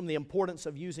teach them the importance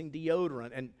of using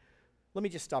deodorant. And let me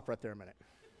just stop right there a minute.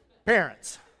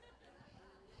 Parents,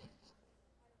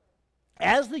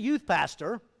 as the youth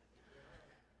pastor,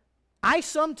 I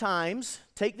sometimes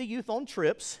take the youth on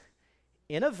trips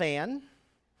in a van,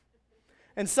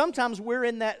 and sometimes we're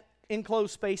in that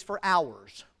enclosed space for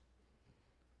hours.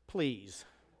 Please,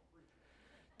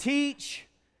 teach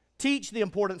the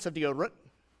importance of deodorant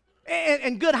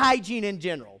and good hygiene in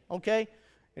general, okay?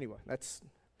 Anyway,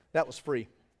 that was free.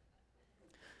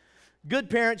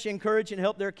 Good parents encourage and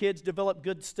help their kids develop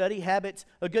good study habits.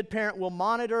 A good parent will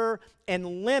monitor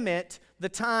and limit the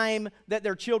time that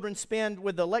their children spend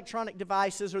with the electronic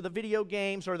devices or the video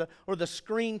games or the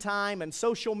screen time and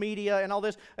social media and all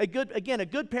this. A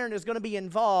good parent is going to be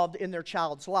involved in their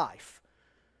child's life.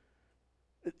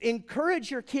 Encourage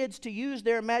your kids to use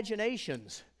their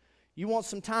imaginations. You want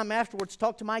some time afterwards,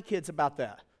 talk to my kids about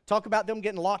that. Talk about them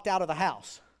getting locked out of the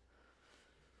house.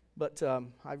 But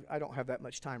I don't have that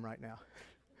much time right now.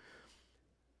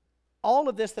 All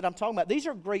of this that I'm talking about, these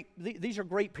are great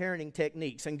parenting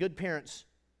techniques, and good parents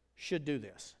should do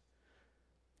this.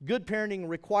 Good parenting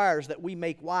requires that we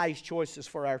make wise choices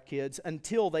for our kids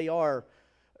until they are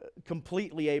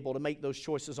completely able to make those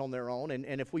choices on their own.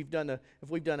 And if we've done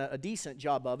a decent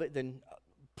job of it, then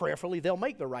prayerfully they'll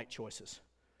make the right choices.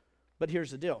 But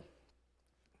here's the deal.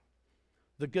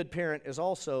 The good parent is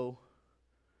also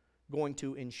going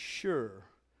to ensure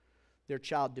their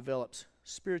child develops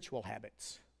spiritual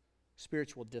habits,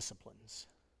 spiritual disciplines.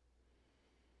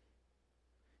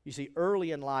 You see,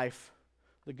 early in life,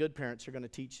 the good parents are going to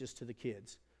teach this to the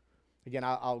kids. Again,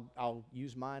 I'll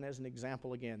use mine as an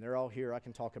example again. They're all here. I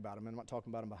can talk about them. I'm not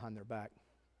talking about them behind their back.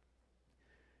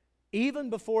 Even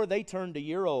before they turned a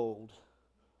year old,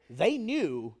 they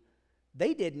knew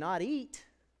they did not eat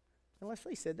unless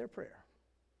they said their prayer.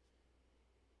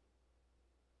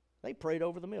 They prayed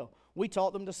over the meal. We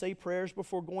taught them to say prayers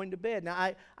before going to bed.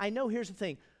 Now, I know here's the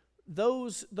thing.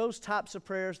 Those types of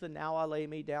prayers, the now I lay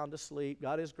me down to sleep,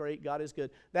 God is great, God is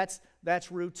good, that's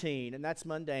routine and that's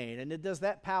mundane. And does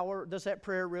that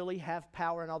prayer really have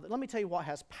power and all that? Let me tell you what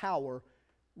has power.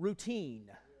 Routine.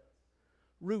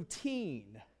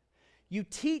 Routine. You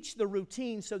teach the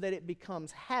routine so that it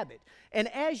becomes habit.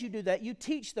 And as you do that, you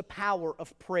teach the power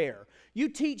of prayer. You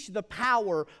teach the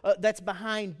power that's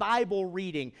behind Bible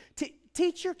reading.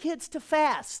 Teach your kids to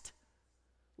fast.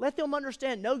 Let them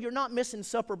understand, no, you're not missing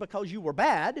supper because you were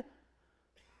bad,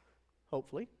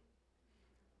 hopefully.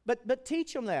 But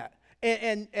teach them that.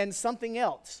 And something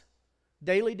else,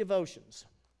 daily devotions.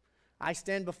 I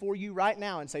stand before you right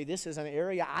now and say this is an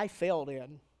area I failed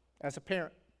in as a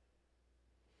parent.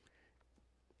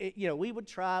 We would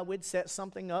try, we'd set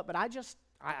something up, but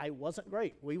I wasn't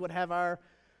great. We would have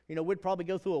we'd probably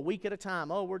go through a week at a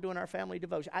time. Oh, we're doing our family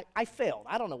devotion. I failed.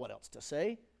 I don't know what else to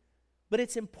say. But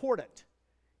it's important.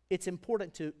 It's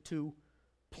important to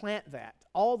plant that.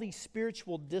 All these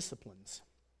spiritual disciplines,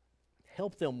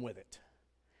 help them with it.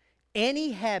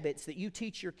 Any habits that you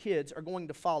teach your kids are going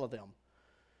to follow them.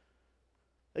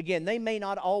 Again, they may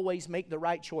not always make the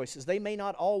right choices. They may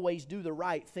not always do the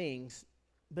right things,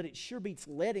 but it sure beats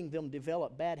letting them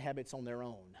develop bad habits on their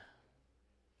own.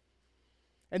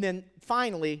 And then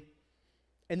finally,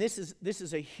 and this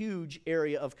is a huge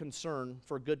area of concern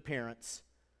for good parents,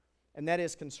 and that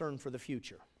is concern for the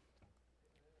future.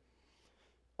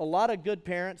 A lot of good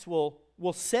parents will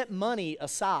set money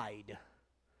aside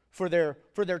for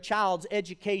their child's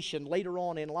education later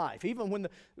on in life. Even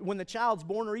when the child's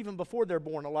born, or even before they're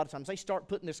born, a lot of times they start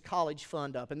putting this college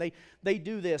fund up, and they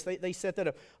do this. They set that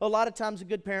up. A lot of times a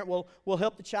good parent will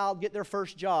help the child get their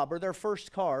first job or their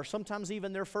first car, or sometimes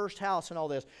even their first house and all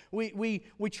this. We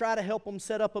try to help them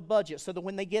set up a budget so that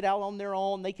when they get out on their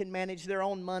own, they can manage their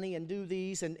own money and do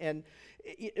these.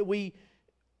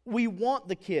 We want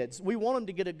the kids, we want them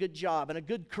to get a good job and a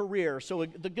good career, so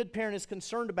the good parent is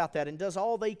concerned about that and does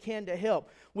all they can to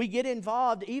help. We get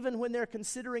involved even when they're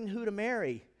considering who to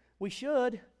marry. We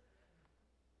should.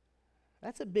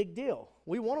 That's a big deal.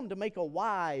 We want them to make a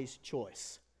wise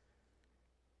choice.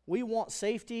 We want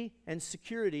safety and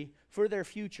security for their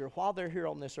future while they're here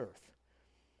on this earth.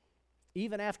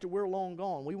 Even after we're long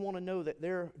gone, we want to know that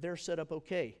they're set up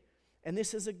okay. And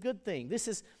this is a good thing. This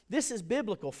is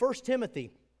biblical. 1 Timothy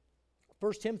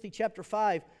chapter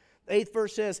 5, the 8th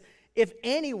verse says, if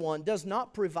anyone does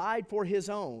not provide for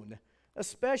his own,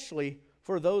 especially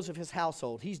for those of his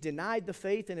household, he's denied the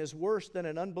faith and is worse than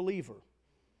an unbeliever.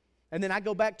 And then I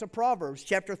go back to Proverbs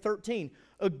chapter 13.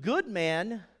 A good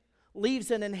man leaves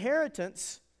an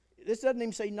inheritance, this doesn't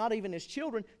even say not even his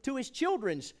children, to his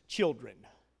children's children.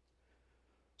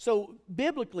 So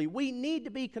biblically, we need to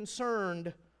be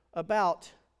concerned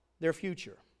about their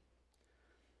future.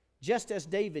 Just as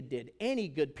David did, any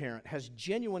good parent has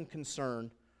genuine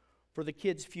concern for the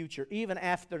kid's future, even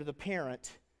after the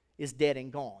parent is dead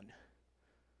and gone.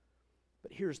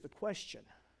 But here's the question.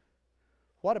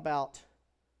 What about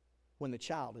when the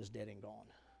child is dead and gone?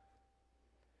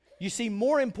 You see,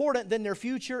 more important than their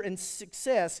future and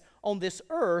success on this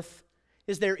earth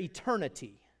is their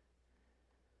eternity.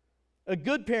 A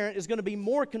good parent is going to be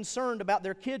more concerned about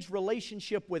their kid's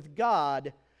relationship with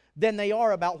God than they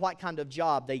are about what kind of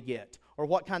job they get, or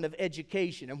what kind of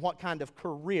education, and what kind of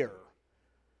career.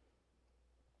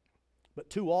 But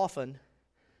too often,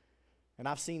 and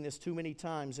I've seen this too many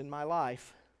times in my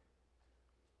life,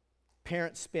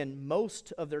 parents spend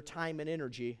most of their time and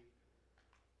energy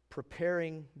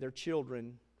preparing their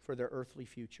children for their earthly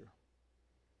future.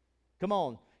 Come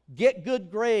on, get good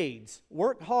grades,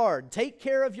 work hard, take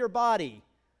care of your body.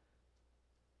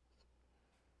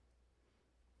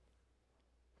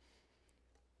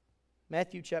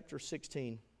 Matthew chapter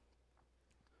 16,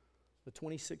 the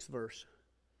 26th verse.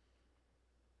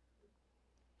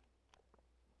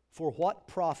 For what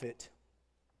profit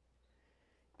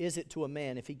is it to a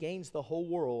man if he gains the whole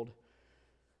world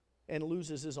and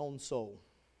loses his own soul?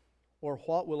 Or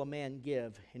what will a man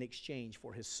give in exchange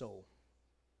for his soul?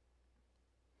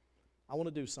 I want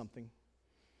to do something.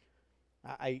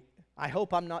 I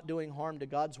hope I'm not doing harm to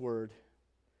God's Word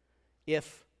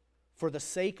if, for the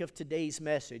sake of today's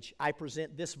message, I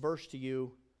present this verse to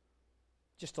you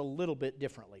just a little bit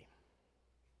differently.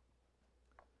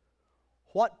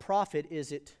 What profit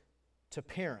is it to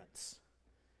parents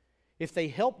if they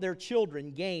help their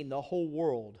children gain the whole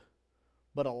world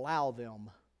but allow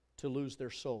them to lose their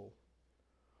soul?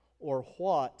 Or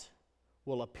what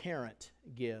will a parent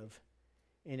give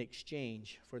in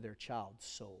exchange for their child's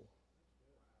soul?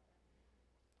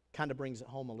 Kind of brings it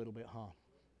home a little bit, huh?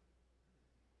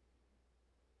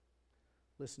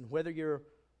 Listen, whether you're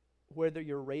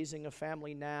raising a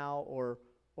family now or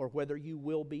whether you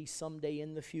will be someday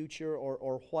in the future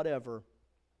or whatever,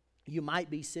 you might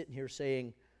be sitting here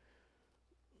saying,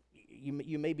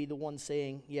 you may be the one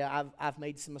saying, yeah, I've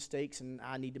made some mistakes and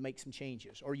I need to make some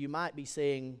changes. Or you might be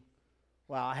saying,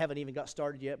 well, I haven't even got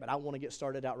started yet, but I want to get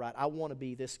started out right. I want to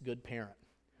be this good parent.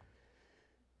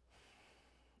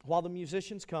 While the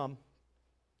musicians come,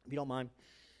 if you don't mind,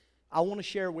 I want to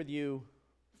share with you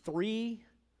 3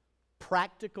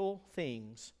 practical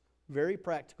things, very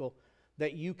practical,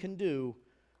 that you can do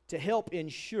to help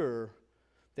ensure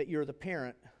that you're the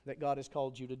parent that God has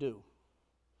called you to do.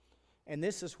 And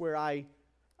this is where I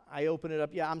open it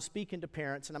up. Yeah, I'm speaking to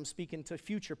parents and I'm speaking to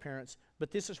future parents, but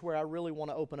this is where I really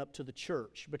want to open up to the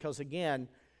church, because again,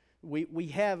 we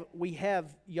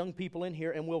have young people in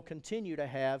here, and we'll continue to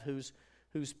have whose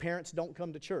parents don't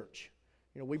come to church.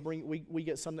 You know, we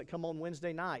get some that come on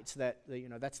Wednesday nights that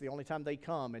that's the only time they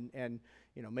come, and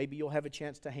maybe you'll have a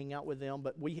chance to hang out with them.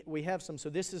 But we have some. So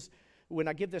this is, when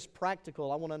I give this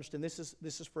practical, I want to understand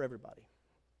this is for everybody.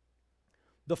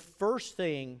 The first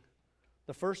thing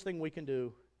we can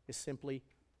do is simply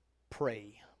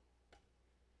pray.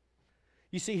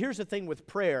 You see, here's the thing with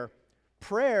prayer.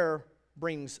 Prayer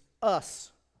brings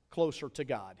us closer to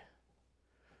God.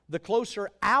 The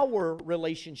closer our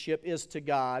relationship is to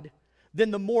God,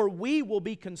 then the more we will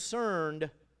be concerned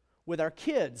with our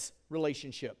kids'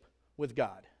 relationship with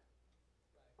God.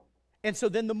 And so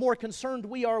then the more concerned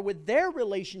we are with their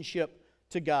relationship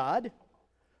to God,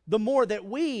 the more that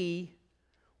we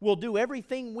will do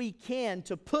everything we can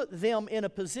to put them in a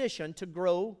position to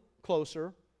grow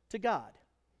closer to God.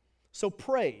 So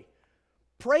pray.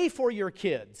 Pray for your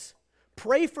kids.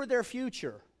 Pray for their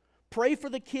future. Pray for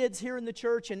the kids here in the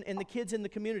church and the kids in the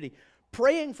community.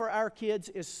 Praying for our kids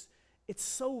it's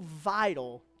so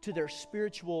vital to their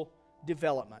spiritual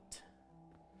development.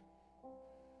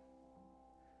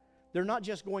 They're not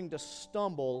just going to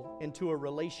stumble into a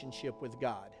relationship with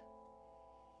God.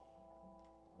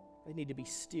 They need to be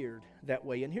steered that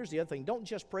way. And here's the other thing. Don't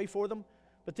just pray for them,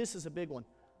 but this is a big one.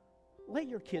 Let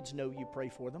your kids know you pray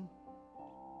for them.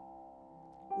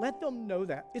 Let them know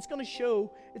that. It's going to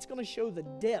show the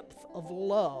depth of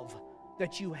love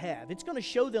that you have. It's going to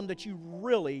show them that you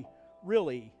really,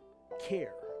 really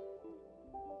care.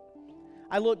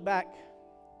 I look back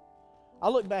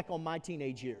on my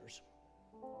teenage years.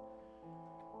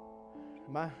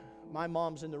 My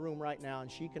mom's in the room right now,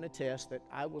 and she can attest that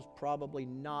I was probably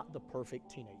not the perfect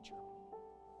teenager.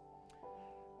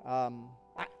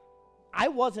 I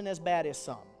wasn't as bad as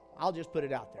some. I'll just put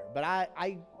it out there. But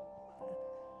I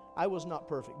was not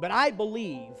perfect. But I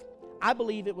believe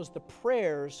it was the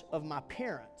prayers of my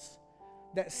parents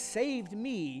that saved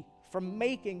me from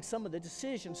making some of the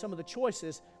decisions, some of the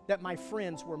choices that my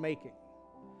friends were making.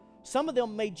 Some of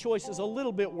them made choices a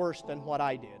little bit worse than what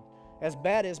I did. As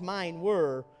bad as mine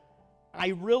were, I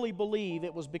really believe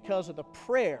it was because of the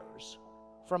prayers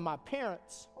from my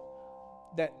parents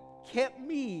that kept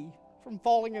me from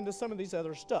falling into some of these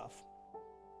other stuff.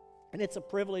 And it's a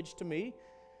privilege to me.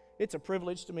 It's a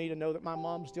privilege to me to know that my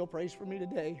mom still prays for me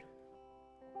today.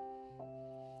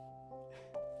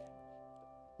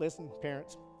 Listen,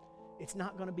 parents, it's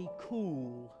not going to be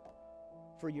cool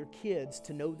for your kids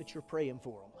to know that you're praying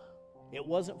for them. It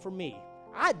wasn't for me.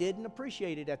 I didn't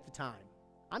appreciate it at the time.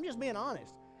 I'm just being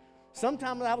honest.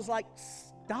 Sometimes I was like,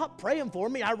 stop praying for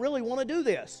me. I really want to do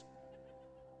this.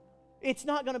 It's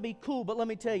not going to be cool, but let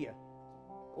me tell you,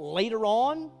 later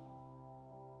on,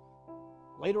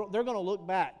 they're going to look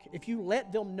back. If you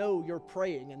let them know you're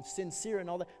praying and sincere and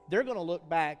all that, they're going to look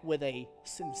back with a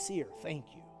sincere thank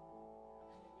you.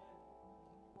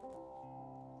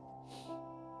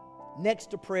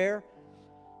 Next to prayer,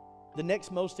 the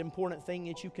next most important thing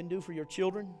that you can do for your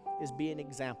children is be an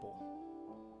example.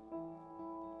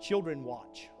 Children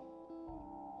watch.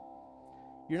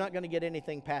 You're not going to get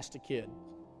anything past a kid.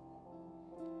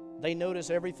 They notice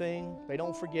everything. They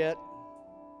don't forget.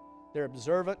 They're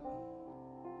observant.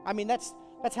 I mean, that's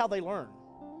That's how they learn.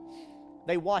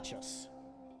 They watch us.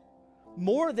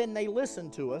 More than they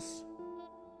listen to us,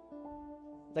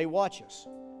 they watch us.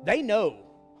 They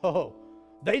know.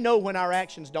 They know when our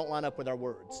actions don't line up with our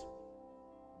words.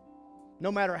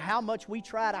 No matter how much we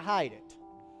try to hide it,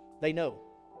 they know.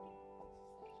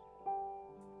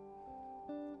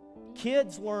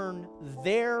 Kids learn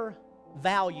their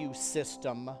value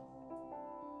system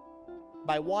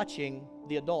by watching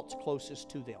the adults closest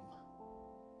to them.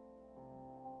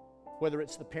 Whether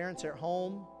it's the parents at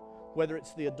home, whether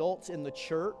it's the adults in the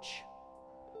church,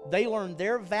 they learn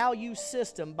their value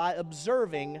system by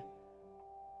observing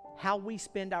how we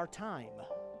spend our time.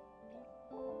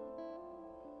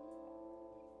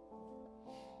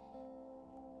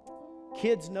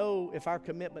 Kids know if our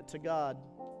commitment to God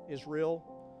is real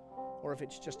or if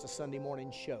it's just a Sunday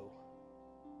morning show.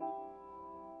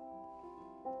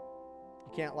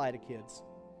 You can't lie to kids.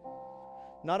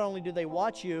 Not only do they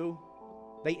watch you,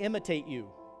 they imitate you.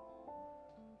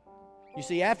 You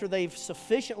see, after they've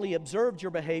sufficiently observed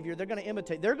your behavior, they're going to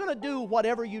imitate. They're going to do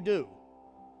whatever you do.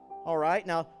 All right?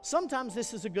 Now, sometimes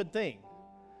this is a good thing.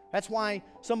 That's why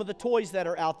some of the toys that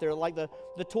are out there, like the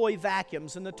toy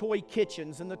vacuums and the toy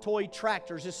kitchens and the toy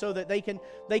tractors, is so that they can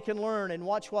learn and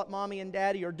watch what mommy and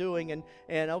daddy are doing. And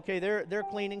okay, they're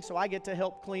cleaning, so I get to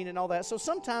help clean and all that. So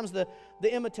sometimes the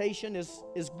imitation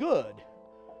is good.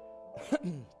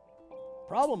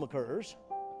 Problem occurs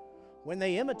when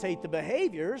they imitate the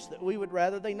behaviors that we would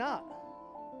rather they not.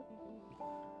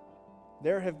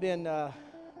 There have been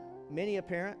many a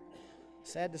parent,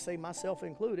 sad to say myself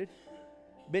included,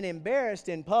 been embarrassed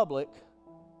in public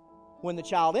when the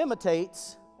child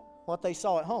imitates what they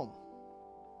saw at home.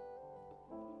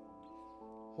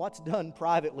 What's done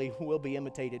privately will be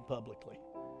imitated publicly.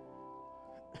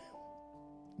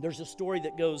 There's a story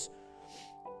that goes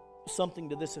something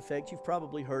to this effect. You've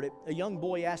probably heard it. A young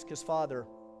boy asked his father,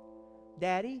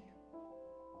 "Daddy,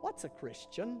 what's a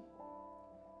Christian?"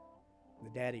 The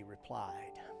daddy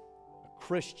replied, "A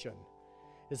Christian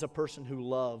is a person who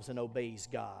loves and obeys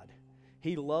God.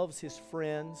 He loves his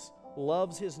friends,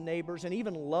 loves his neighbors, and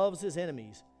even loves his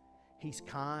enemies. He's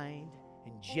kind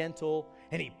and gentle,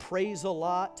 and he prays a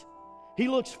lot. He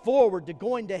looks forward to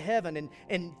going to heaven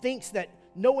and thinks that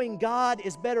knowing God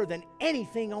is better than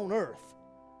anything on earth.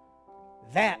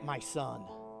 That, my son,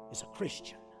 is a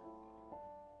Christian."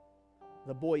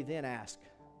 The boy then asked,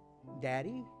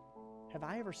 "Daddy, have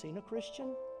I ever seen a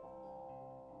Christian?"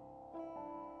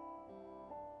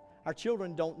 Our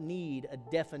children don't need a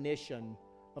definition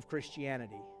of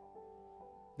Christianity.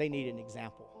 They need an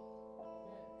example.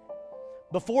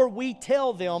 Before we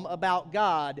tell them about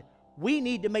God, we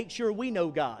need to make sure we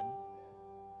know God.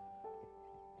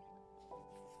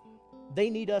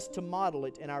 They need us to model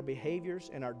it in our behaviors,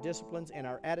 in our disciplines, in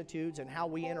our attitudes, and how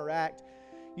we interact.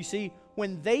 You see,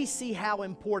 when they see how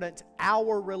important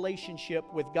our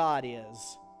relationship with God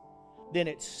is, then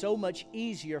it's so much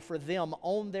easier for them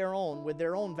on their own, with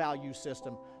their own value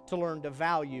system, to learn to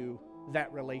value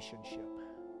that relationship.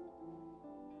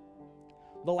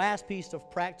 The last piece of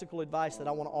practical advice that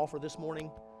I want to offer this morning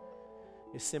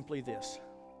is simply this: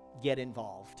 get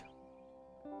involved.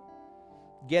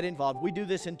 Get involved. We do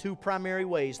this in two primary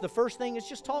ways. The first thing is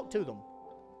just talk to them.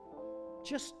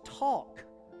 Just talk.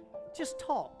 Just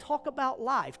talk. Talk about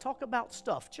life. Talk about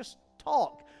stuff. Just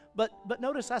talk. But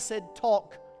notice I said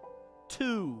talk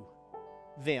to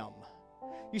them.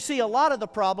 You see, a lot of the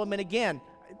problem, and again,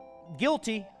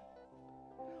 guilty,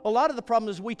 a lot of the problem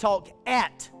is we talk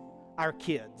at our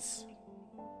kids.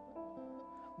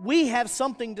 We have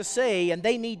something to say and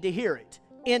they need to hear it.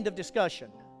 End of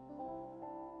discussion.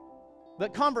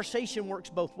 But conversation works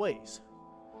both ways.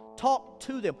 Talk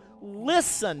to them.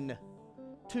 Listen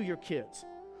to your kids.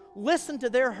 Listen to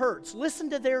their hurts. Listen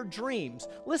to their dreams.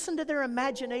 Listen to their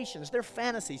imaginations, their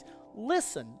fantasies.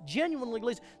 Listen, genuinely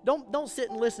listen. Don't sit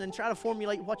and listen and try to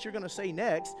formulate what you're going to say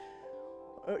next.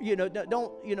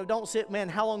 Don't sit, man,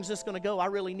 how long is this going to go? I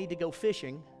really need to go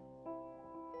fishing.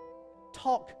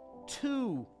 Talk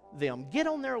to them. Get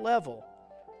on their level.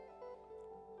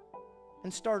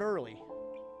 And start early.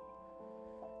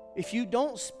 If you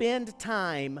don't spend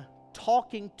time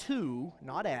talking to,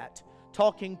 not at,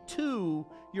 talking to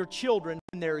your children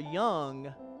when they're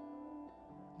young,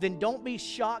 then don't be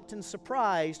shocked and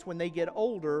surprised when they get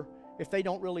older if they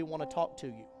don't really want to talk to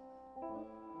you.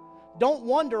 Don't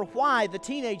wonder why the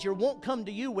teenager won't come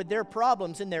to you with their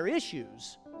problems and their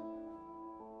issues.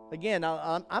 Again,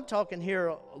 I'm talking here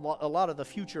a lot of the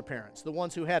future parents, the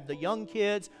ones who have the young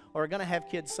kids or are going to have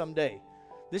kids someday.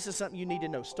 This is something you need to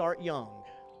know. Start young.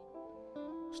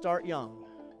 Start young.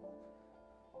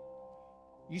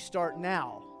 You start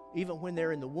now, even when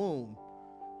they're in the womb.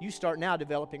 you start now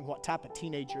developing what type of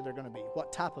teenager they're going to be,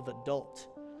 what type of adult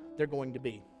they're going to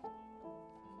be.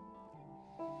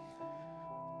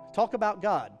 Talk about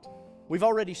God. We've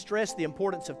already stressed the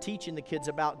importance of teaching the kids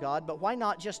about God, but why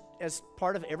not just as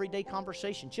part of everyday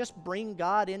conversation? Just bring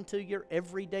God into your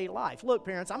everyday life. Look,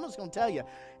 parents, I'm just going to tell you,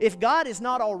 if God is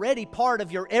not already part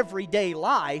of your everyday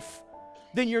life,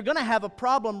 then you're going to have a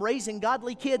problem raising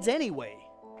godly kids anyway.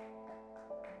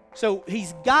 So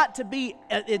He's got to be,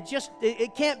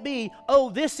 it can't be, oh,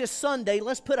 this is Sunday,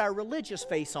 let's put our religious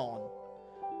face on.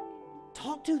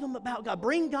 Talk to them about God.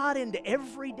 Bring God into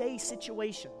everyday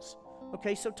situations.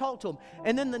 Okay, so talk to them.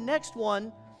 And then the next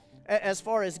one, as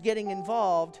far as getting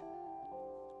involved,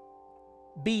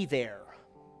 be there.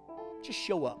 Just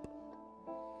show up.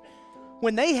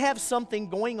 When they have something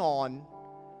going on,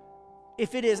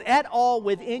 if it is at all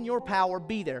within your power,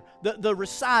 be there. The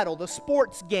recital, the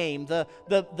sports game, the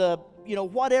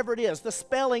whatever it is, the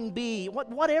spelling bee,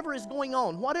 whatever is going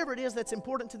on, whatever it is that's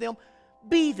important to them,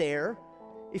 be there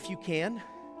if you can.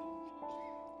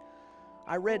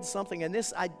 I read something, and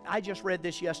this I just read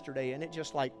this yesterday, and it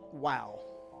just like, wow.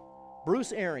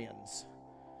 Bruce Arians,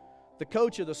 the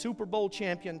coach of the Super Bowl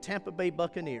champion Tampa Bay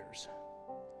Buccaneers,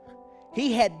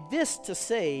 he had this to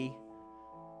say,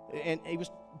 and he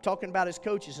was talking about his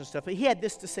coaches and stuff, but he had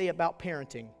this to say about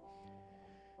parenting.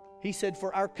 He said,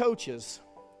 for our coaches,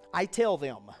 I tell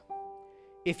them,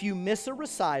 if you miss a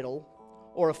recital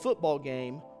or a football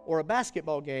game or a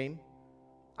basketball game,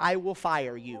 I will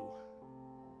fire you.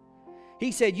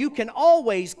 He said, you can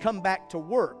always come back to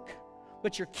work,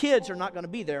 but your kids are not going to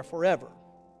be there forever.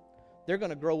 They're going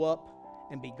to grow up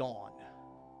and be gone.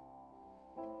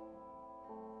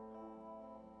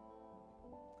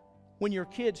 When your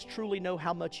kids truly know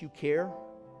how much you care,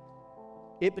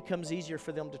 it becomes easier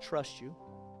for them to trust you.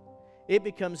 It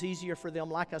becomes easier for them,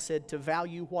 like I said, to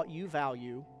value what you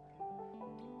value,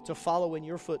 to follow in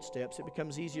your footsteps. It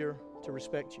becomes easier to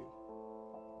respect you.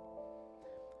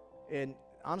 And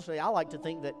honestly, I like to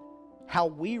think that how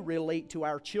we relate to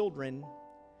our children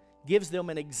gives them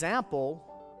an example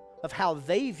of how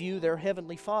they view their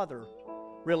Heavenly Father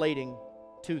relating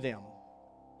to them.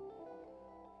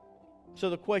 So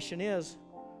the question is,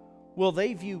 will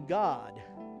they view God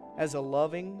as a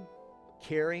loving,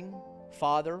 caring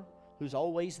Father who's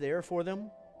always there for them?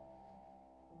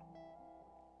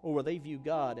 Or will they view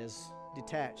God as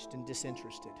detached and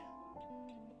disinterested?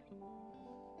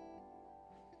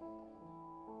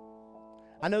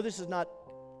 I know this is not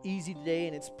easy today,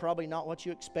 and it's probably not what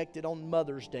you expected on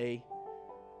Mother's Day,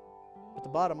 but the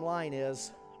bottom line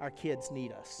is our kids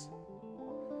need us.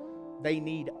 They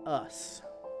need us.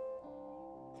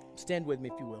 Stand with me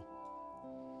if you will.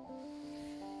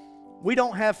 We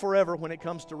don't have forever when it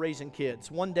comes to raising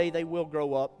kids. One day they will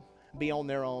grow up, be on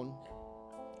their own,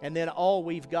 and then all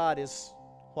we've got is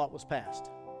what was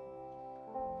past.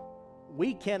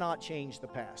 We cannot change the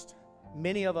past.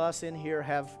 Many of us in here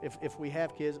have, if we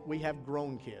have kids, we have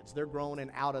grown kids. They're grown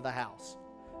and out of the house.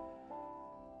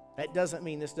 That doesn't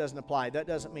mean this doesn't apply. That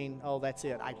doesn't mean, oh, that's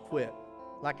it, I quit.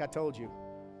 Like I told you,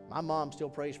 my mom still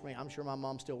prays for me. I'm sure my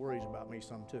mom still worries about me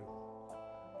some too.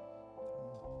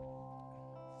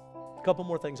 A couple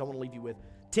more things I want to leave you with.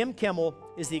 Tim Kimmel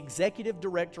is the executive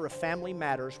director of Family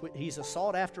Matters. He's a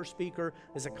sought-after speaker,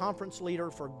 is a conference leader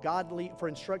for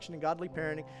instruction in godly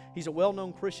parenting. He's a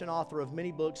well-known Christian author of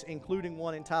many books, including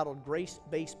one entitled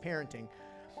Grace-Based Parenting.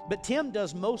 But Tim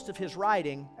does most of his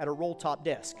writing at a roll-top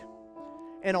desk.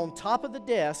 And on top of the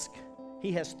desk,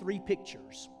 he has 3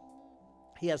 pictures.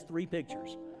 He has 3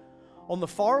 pictures. On the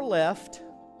far left,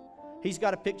 he's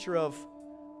got a picture of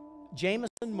Jameson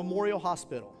Memorial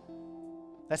Hospital.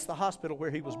 That's the hospital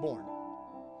where he was born.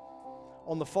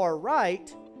 On the far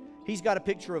right, he's got a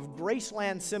picture of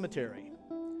Graceland Cemetery.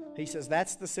 He says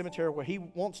that's the cemetery where he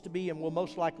wants to be and will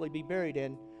most likely be buried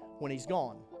in when he's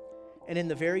gone. And in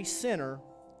the very center,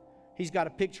 he's got a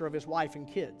picture of his wife and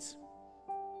kids.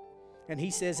 And he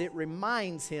says it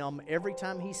reminds him, every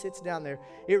time he sits down there,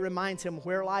 it reminds him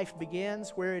where life begins,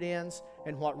 where it ends,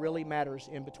 and what really matters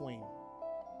in between.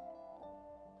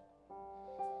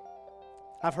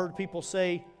 I've heard people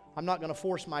say, I'm not going to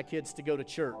force my kids to go to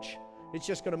church. It's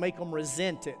just going to make them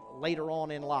resent it later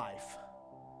on in life.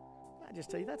 I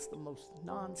just tell you, that's the most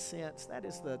nonsense. That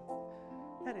is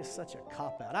such a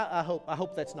cop-out. I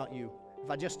hope that's not you.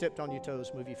 If I just stepped on your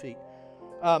toes, move your feet.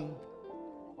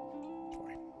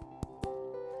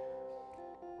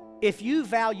 If you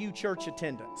value church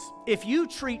attendance, if you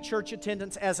treat church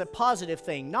attendance as a positive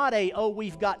thing, not a, oh,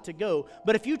 we've got to go,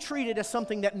 but if you treat it as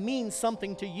something that means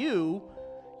something to you,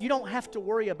 you don't have to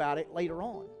worry about it later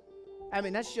on. I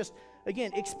mean, that's just,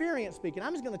 again, experience speaking.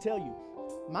 I'm just going to tell you,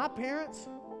 my parents,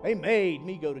 They made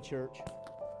me go to church.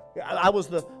 I was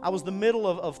the middle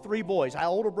of three boys. I had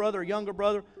an older brother, a younger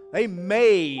brother. They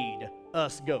made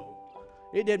us go.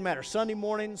 It didn't matter. Sunday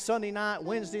morning, Sunday night,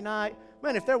 Wednesday night.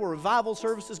 Man, if there were revival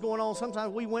services going on,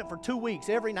 sometimes we went for 2 weeks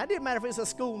every night. It didn't matter if it's a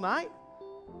school night.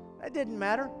 That didn't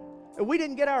matter. If we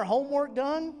didn't get our homework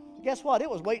done, guess what? It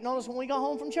was waiting on us when we got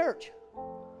home from church.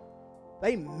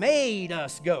 They made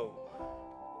us go.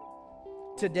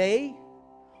 Today,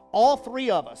 all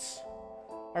three of us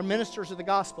are ministers of the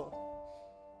gospel.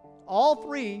 All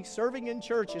three serving in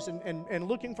churches and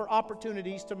looking for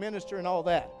opportunities to minister and all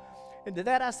that. And to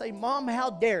that I say, Mom, how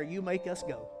dare you make us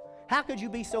go? How could you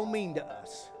be so mean to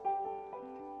us?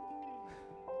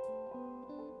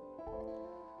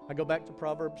 I go back to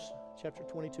Proverbs chapter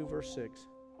 22, verse 6.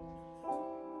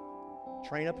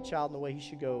 Train up a child in the way he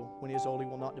should go. When he is old, he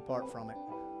will not depart from it.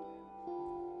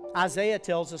 Isaiah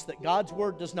tells us that God's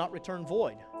word does not return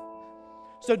void.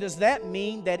 So does that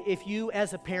mean that if you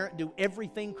as a parent do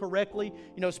everything correctly,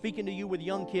 speaking to you with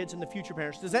young kids and the future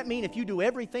parents, does that mean if you do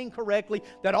everything correctly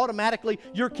that automatically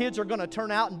your kids are going to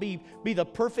turn out and be the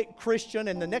perfect Christian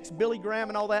and the next Billy Graham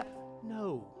and all that?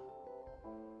 No.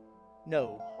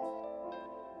 No.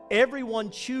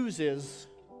 Everyone chooses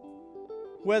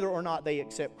whether or not they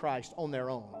accept Christ on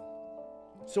their own.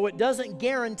 So it doesn't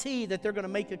guarantee that they're going to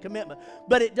make a commitment,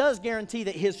 but it does guarantee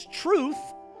that His truth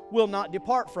will not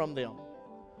depart from them.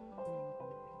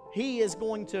 He's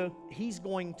going to,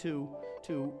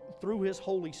 through His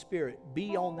Holy Spirit,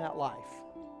 be on that life.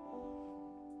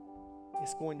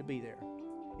 It's going to be there.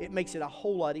 It makes it a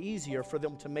whole lot easier for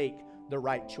them to make the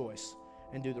right choice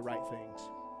and do the right things.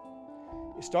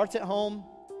 It starts at home.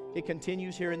 It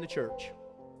continues here in the church.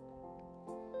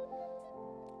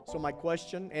 So my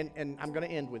question, and I'm going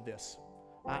to end with this.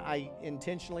 I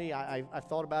intentionally, I've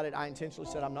thought about it. I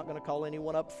intentionally said I'm not going to call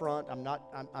anyone up front. I'm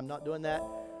not doing that.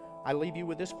 I leave you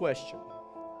with this question.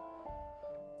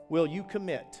 Will you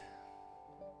commit?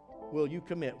 Will you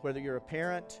commit? Whether you're a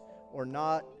parent or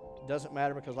not, doesn't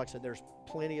matter, because like I said, there's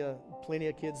plenty of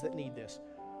kids that need this.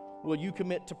 Will you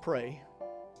commit to pray?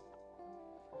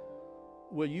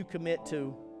 Will you commit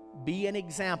to be an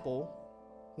example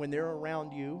when they're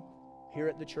around you here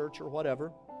at the church or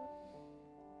whatever?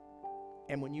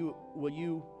 And will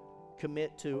you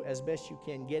commit to, as best you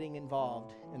can, getting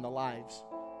involved in the lives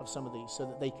of some of these so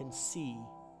that they can see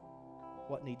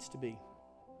what needs to be?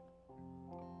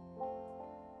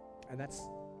 And that's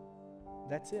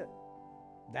it.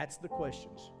 That's the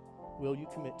questions. Will you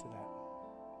commit to that?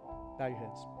 Bow your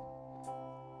heads.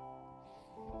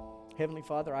 Heavenly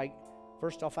Father,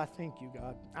 first off, I thank you,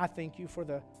 God. I thank you for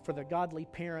the godly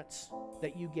parents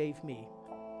that you gave me.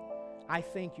 I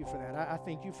thank you for that. I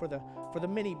thank you for the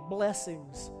many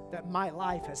blessings that my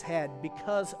life has had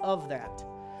because of that.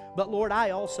 But Lord,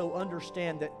 I also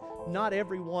understand that not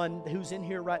everyone who's in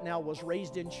here right now was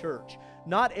raised in church.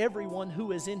 Not everyone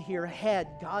who is in here had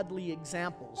godly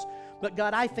examples. But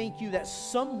God, I thank you that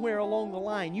somewhere along the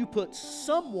line you put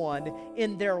someone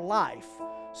in their life,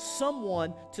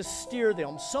 someone to steer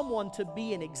them, someone to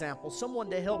be an example, someone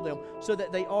to help them so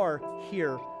that they are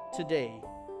here today.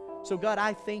 So God,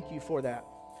 I thank you for that.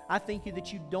 I thank you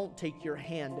that you don't take your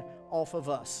hand off of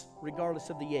us, regardless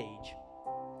of the age.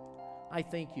 I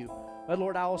thank you. But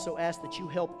Lord, I also ask that you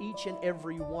help each and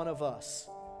every one of us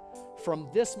from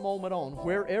this moment on,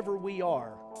 wherever we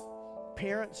are,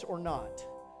 parents or not,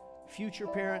 future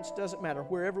parents, doesn't matter,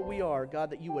 wherever we are, God,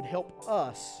 that you would help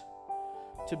us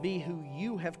to be who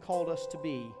you have called us to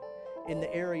be in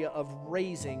the area of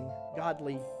raising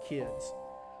godly kids.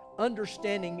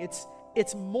 Understanding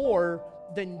it's more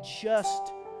than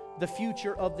just the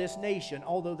future of this nation,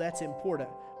 although that's important.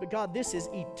 But God, this is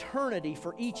eternity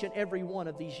for each and every one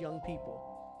of these young people.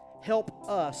 Help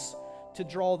us to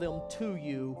draw them to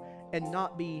you and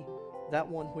not be that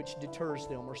one which deters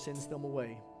them or sends them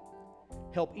away.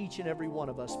 Help each and every one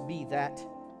of us be that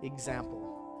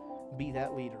example, be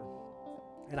that leader.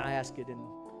 And I ask it in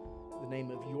the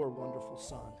name of your wonderful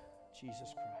Son,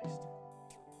 Jesus Christ.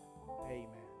 Amen.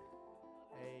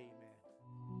 Amen.